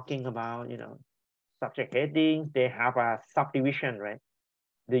 You're talking about subject headings. They have a subdivision, right?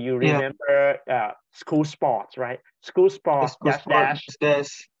 Do you remember school sports, right? School sports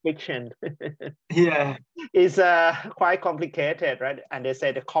dash fiction. Yeah, It's quite complicated, right? And they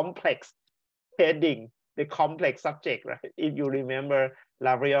say the complex heading, the complex subject, right? If you remember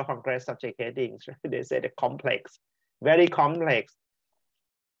Library of Congress subject headings, right? They say the complex, very complex.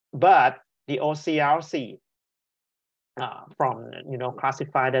 But the OCLC from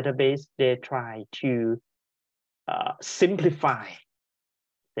classified database, they try to simplify.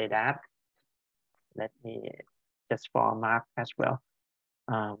 Say that. Let me just for mark as well.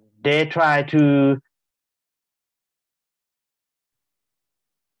 They try to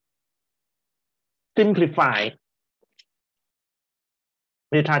simplify.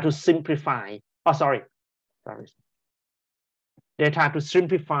 They try to simplify. Oh, sorry. They try to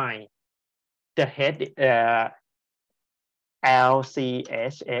simplify the head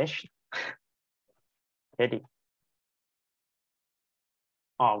LCSH heading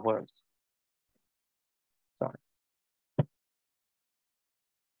or words. Sorry.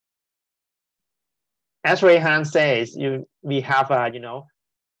 As Rehan says, we have a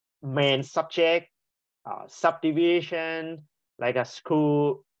main subject, subdivision, like a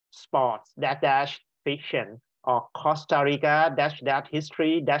school sports dash fiction, or Costa Rica dash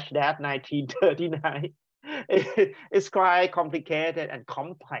history dash 1939. It's quite complicated and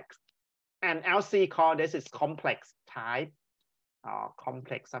complex. And LC call this is complex type or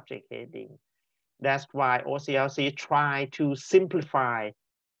complex subject heading. That's why OCLC try to simplify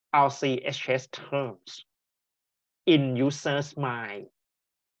LCHS terms in users' mind.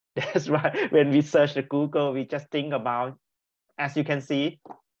 That's why when we search the Google, we just think about, as you can see,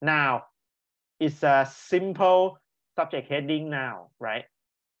 now it's a simple subject heading now, right?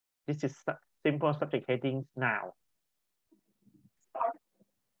 This is simple subject heading now.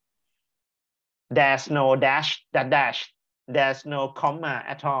 There's no dash. There's no comma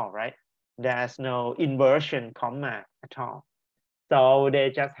at all, right? There's no inversion comma at all. So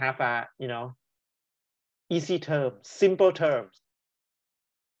they just have a, easy terms, simple terms.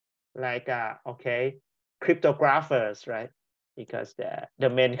 Like, okay, cryptographers, right? Because the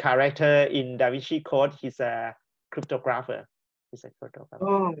main character in Da Vinci Code, he's a cryptographer. He's a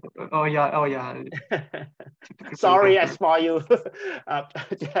cryptographer. Oh yeah. Sorry, I spoil you.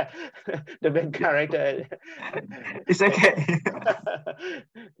 The main character. It's okay.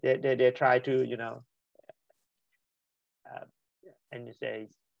 they try to, and you say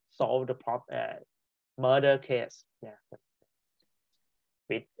solve the murder case. Yeah,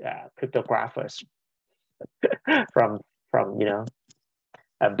 with cryptographers from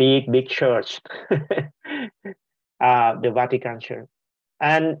a big church, the Vatican Church.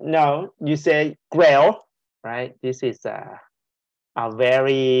 And no, you say Grail, right? This is a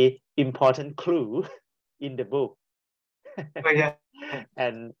very important clue in the book. Oh, yeah.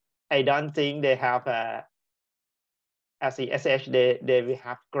 And I don't think they have as the SH, they will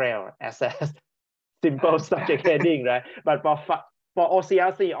have Grail as a simple subject heading, right? But for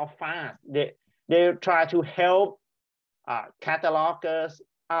OCLC or FAST, they try to help catalogers,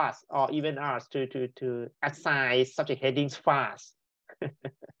 us, or even us to assign subject headings fast.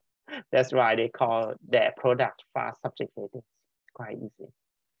 That's why they call their product fast subject headings. It's quite easy.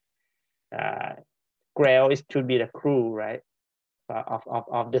 Grail should be the clue, right?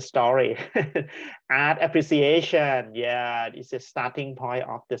 Of the story. Art appreciation, yeah, it's the starting point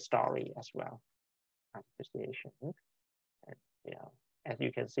of the story as well. Art appreciation. And, as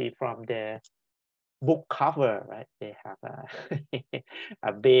you can see from the book cover, right? They have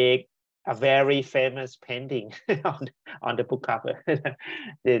a very famous painting on the book cover.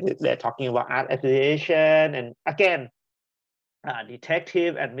 They're talking about art appreciation, and again,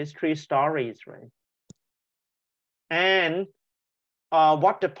 detective and mystery stories, right? And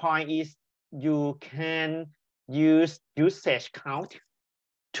what the point is, you can use usage count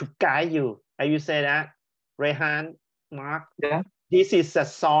to guide you. You say that, Rehan, Mark? Yeah. This is a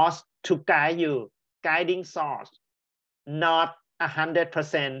source to guide you, guiding source, not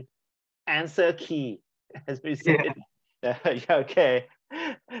 100% answer key, as we said. Yeah. Okay.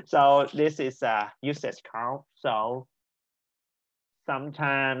 So this is a usage count. So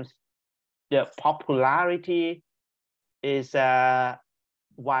sometimes the popularity is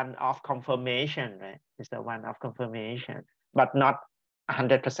one of confirmation, right? It's the one of confirmation, but not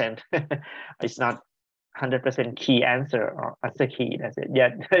 100%. It's not 100% key answer or answer key. That's it. Yeah,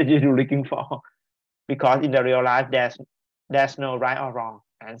 you're looking for, because in the real life there's no right or wrong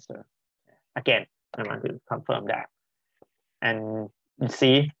answer. Again, I want to confirm that. And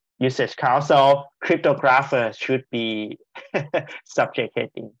see, usage count. So cryptographer should be subject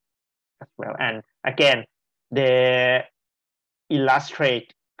heading as well. And again, they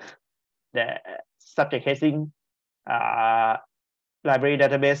illustrate the subject heading library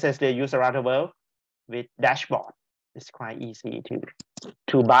databases they use around the world with dashboard. It's quite easy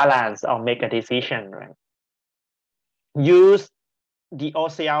to balance or make a decision, right? Use the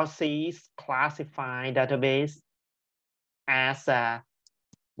OCLC's classified database as a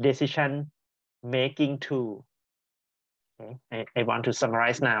decision making tool. Okay, I want to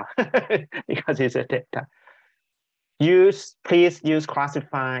summarize now because it's a data. Please use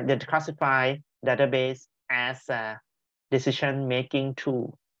classify database as a decision making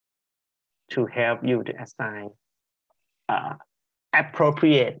tool to help you to assign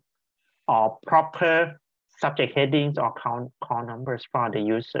appropriate or proper subject headings or call numbers for the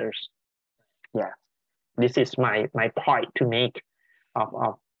users. Yeah, this is my point to make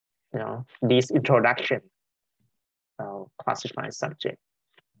of this introduction. Classify subject.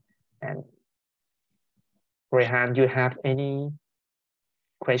 And Rehan, you have any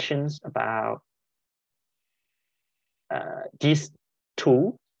questions about this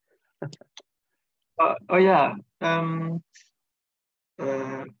tool? Oh yeah.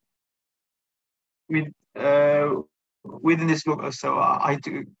 Within this book also, I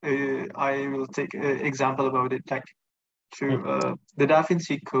will take an example about it, like through the Da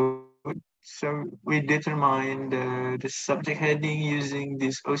Vinci Code. So we determine the subject heading using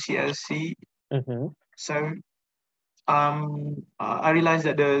this OCLC. So I realized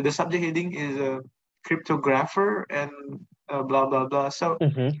that the subject heading is a cryptographer and blah blah blah. So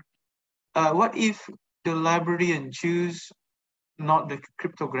what if the librarian choose not the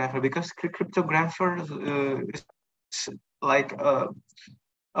cryptographer, because cryptographer is like a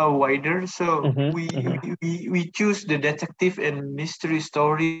wider. So we choose the detective and mystery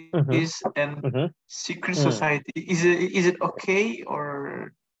stories and secret society. Is it okay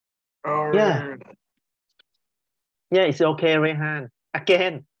or yeah, it's okay, Rehan.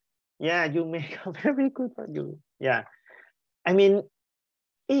 Again, yeah, you make a very good for you. Yeah, I mean,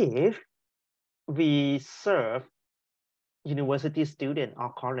 if we serve university student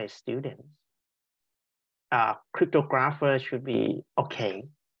or college students, cryptographer should be okay,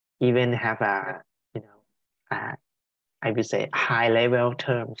 even have a I would say high level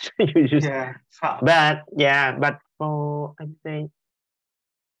terms you use. But for I would say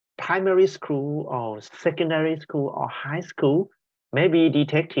primary school or secondary school or high school, maybe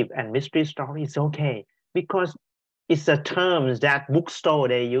detective and mystery story is okay because it's a terms that bookstore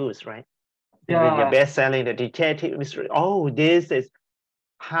they use, right? When you're best selling the detective mystery, oh, this is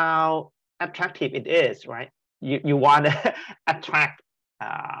how attractive it is, right? You want to attract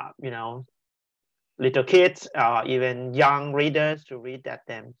little kids or even young readers to read that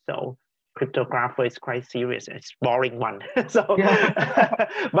them. So cryptographer is quite serious. It's boring one. So,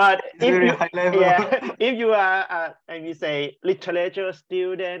 but if you are, let me say, literature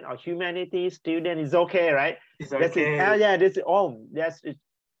student or humanities student, is okay, right? It's okay. That's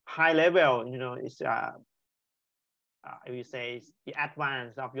high level. It's I will say the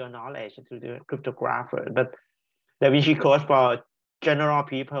advance of your knowledge to the cryptographer. But Da Vinci Code for general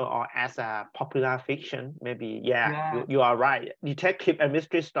people or as a popular fiction, maybe, you are right. Detective and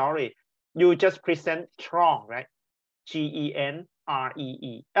mystery story, you just present strong, right? Genre, Genre,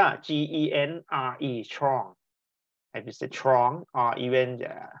 strong. I would say strong, or even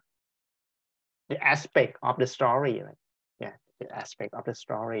the aspect of the story, right? Yeah, the aspect of the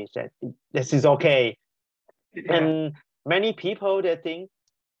story that this is okay. And many people, they think,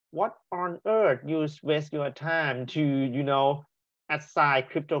 what on earth you waste your time to assign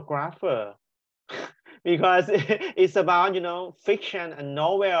cryptographer because it's about fiction and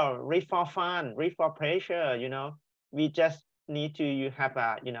novel, read for fun, read for pleasure. We just need to you have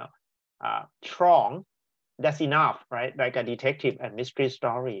a strong, that's enough, right? Like a detective and mystery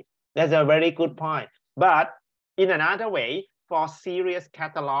story. That's a very good point. But in another way, for serious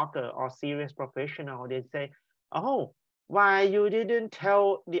cataloger or serious professional, they say, oh, why you didn't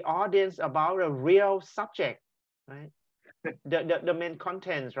tell the audience about a real subject, right? The main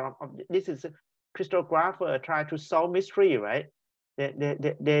contents of this is cryptographer try to solve mystery, right?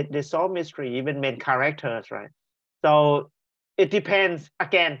 They solve mystery, even main characters, right? So it depends.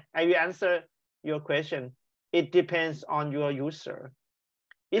 Again, I will answer your question. It depends on your user.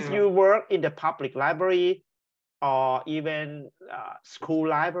 If you work in the public library or even school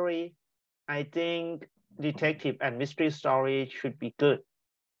library, I think detective and mystery story should be good,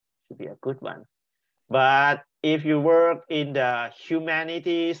 should be a good one. But if you work in the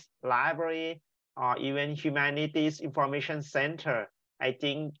humanities library or even humanities information center, I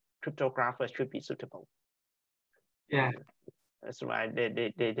think cryptographer should be suitable. Yeah, that's right.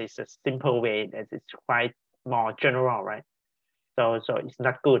 There's a simple way that it's quite more general, right? So it's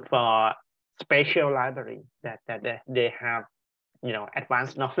not good for special library that they have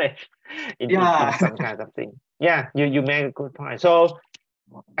advanced knowledge in some kind of thing. Yeah, you make a good point. So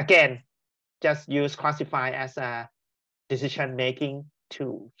again, just use classify as a decision making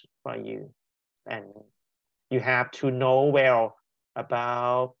tool for you, and you have to know well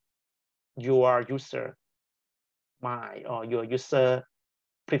about your user mind or your user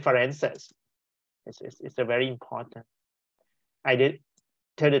preferences. It's a very important. I did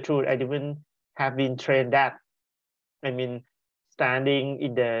tell the truth. I didn't have been trained that. I mean, standing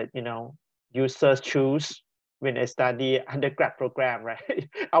in the user's shoes when I study undergrad program, right?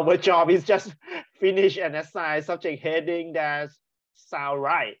 Our job is just finish and assign subject heading that sound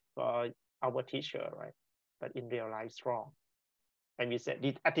right for our teacher, right? But in real life, it's wrong. And we said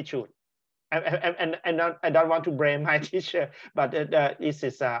this attitude. And I don't want to blame my teacher, but this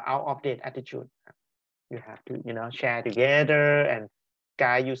is out of date attitude. You have to, share together and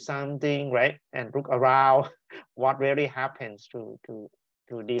guide you something, right? And look around what really happens to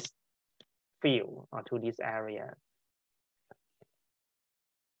this field or to this area.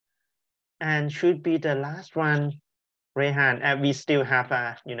 And should be the last one, Rehan. And we still have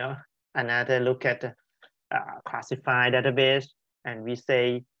another look at the classified database, and we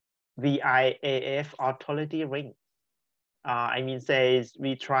say VIAF authority ring. I mean, says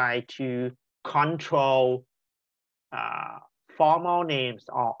we try to control formal names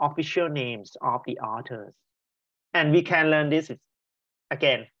or official names of the authors. And we can learn this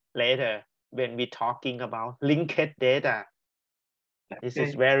again later when we're talking about linked data. This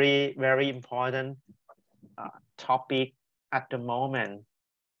is very, very important topic at the moment.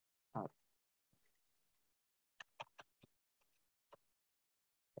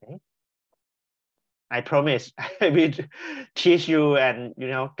 Okay. I promise I will teach you and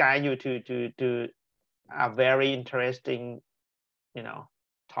guide you to a very interesting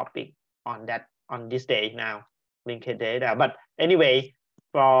topic on this day now, linked data. But anyway,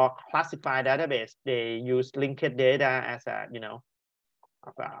 for classified database, they use linked data as a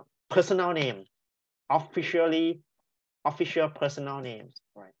personal name, official personal names,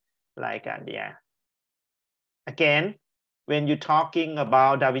 right? Like yeah. Again, when you're talking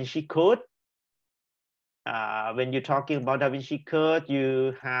about Da Vinci Code,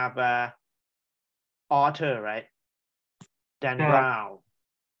 you have a author, right? Dan Brown,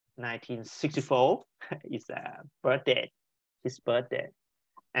 1964 is a birthday, his birthday.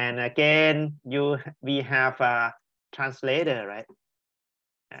 And again, we have a translator, right?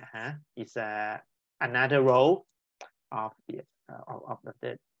 It's another role of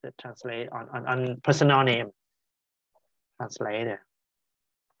the translate on personal name, translator.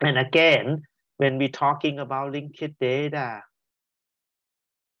 And again, when we're talking about linked data,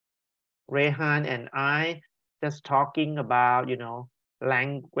 Rehan and I just talking about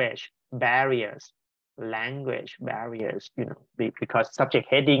language barriers, because subject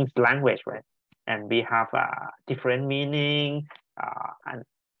headings language, right? And we have different meaning and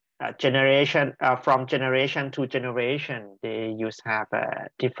generation from generation to generation, they have a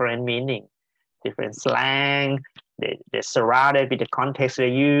different meaning, different slang. They're surrounded with the context they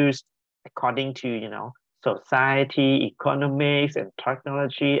use according to society, economics, and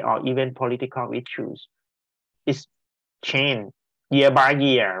technology, or even political issues. It's changed year by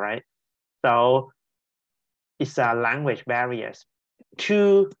year, right? So it's a language barriers.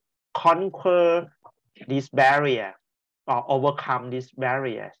 To conquer this barrier or overcome this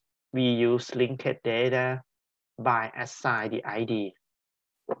barrier, we use linked data by assign the ID.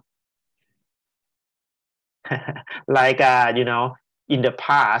 Like in the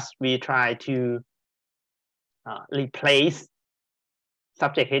past, we try to replace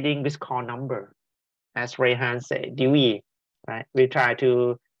subject heading with call number, as Rehan said, Dewey, right? We try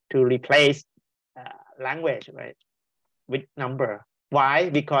to replace language, right, with number. Why?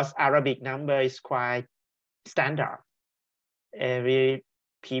 Because Arabic number is quite standard. Every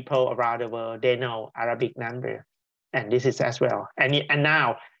people around the world, they know Arabic number, and this is as well. And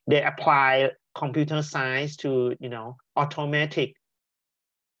now they apply computer science to automatic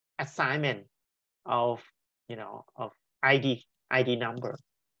assignment of ID number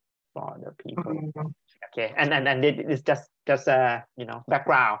for the people. Okay, and it's just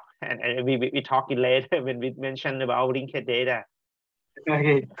background, and we talk it later when we mention about linked data.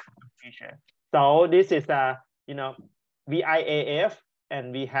 Okay. So this is VIAF,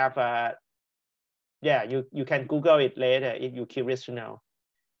 and we have you can Google it later if you're curious to know.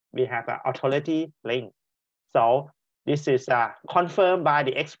 We have an authority link. So this is confirmed by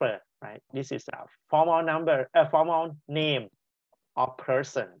the expert, right? This is a formal name of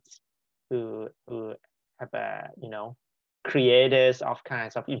persons who have creators of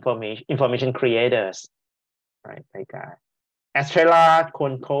kinds of information creators, right? Like Estrella,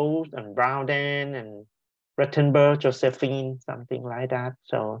 Cohn, and Browden, and Rottenberg, Josephine, something like that.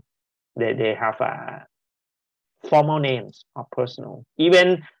 So they have formal names of personal.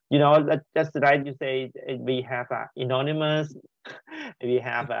 Even You know, that's right. You say we have anonymous, we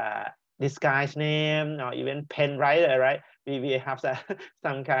have a disguised name, or even pen writer, right? We have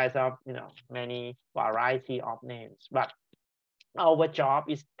some kinds of, you know, many variety of names. But our job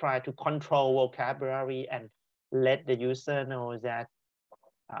is try to control vocabulary and let the user know that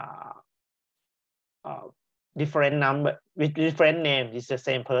different number with different names is the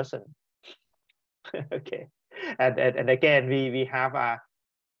same person. Okay, and again we have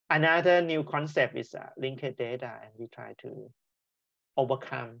another new concept is linked data, and we try to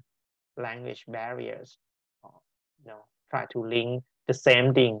overcome language barriers, or, you know, try to link the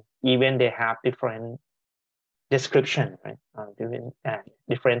same thing even they have different description, right?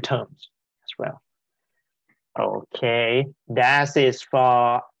 Different terms as well. Okay, that is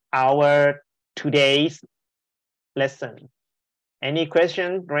for our today's lesson. Any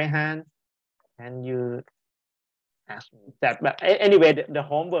question, Rehan? And you ask me that. But anyway, the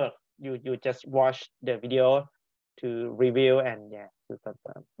homework, you just watch the video to review and yeah, to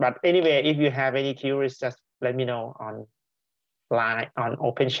confirm. But anyway, if you have any queries, just let me know on line, on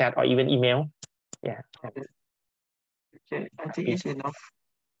open chat, or even email. Yeah. Okay, I think it's enough.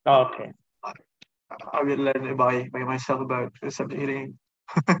 Okay. I will learn by myself about the subject heading.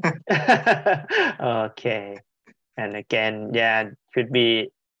 Okay. And again, yeah, should be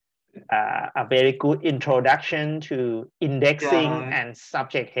a very good introduction to indexing and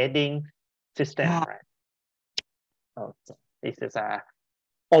subject heading system, right? Okay. This is a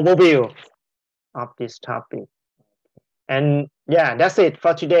overview of this topic. And yeah, that's it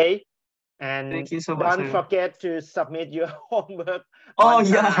for today. And thank you so much. Don't forget to submit your homework on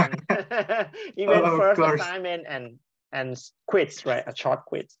time. Even first course. assignment and quiz, right? A short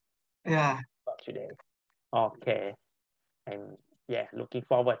quiz. Yeah. For today. Okay. And yeah, looking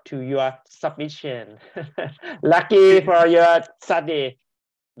forward to your submission. Lucky for your study.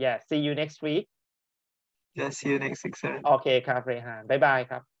 Yeah, see you next week. Yeah, see you next week, sir. Okay, ครับ Rehan. Bye bye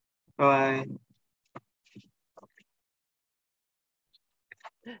ครับ Bye.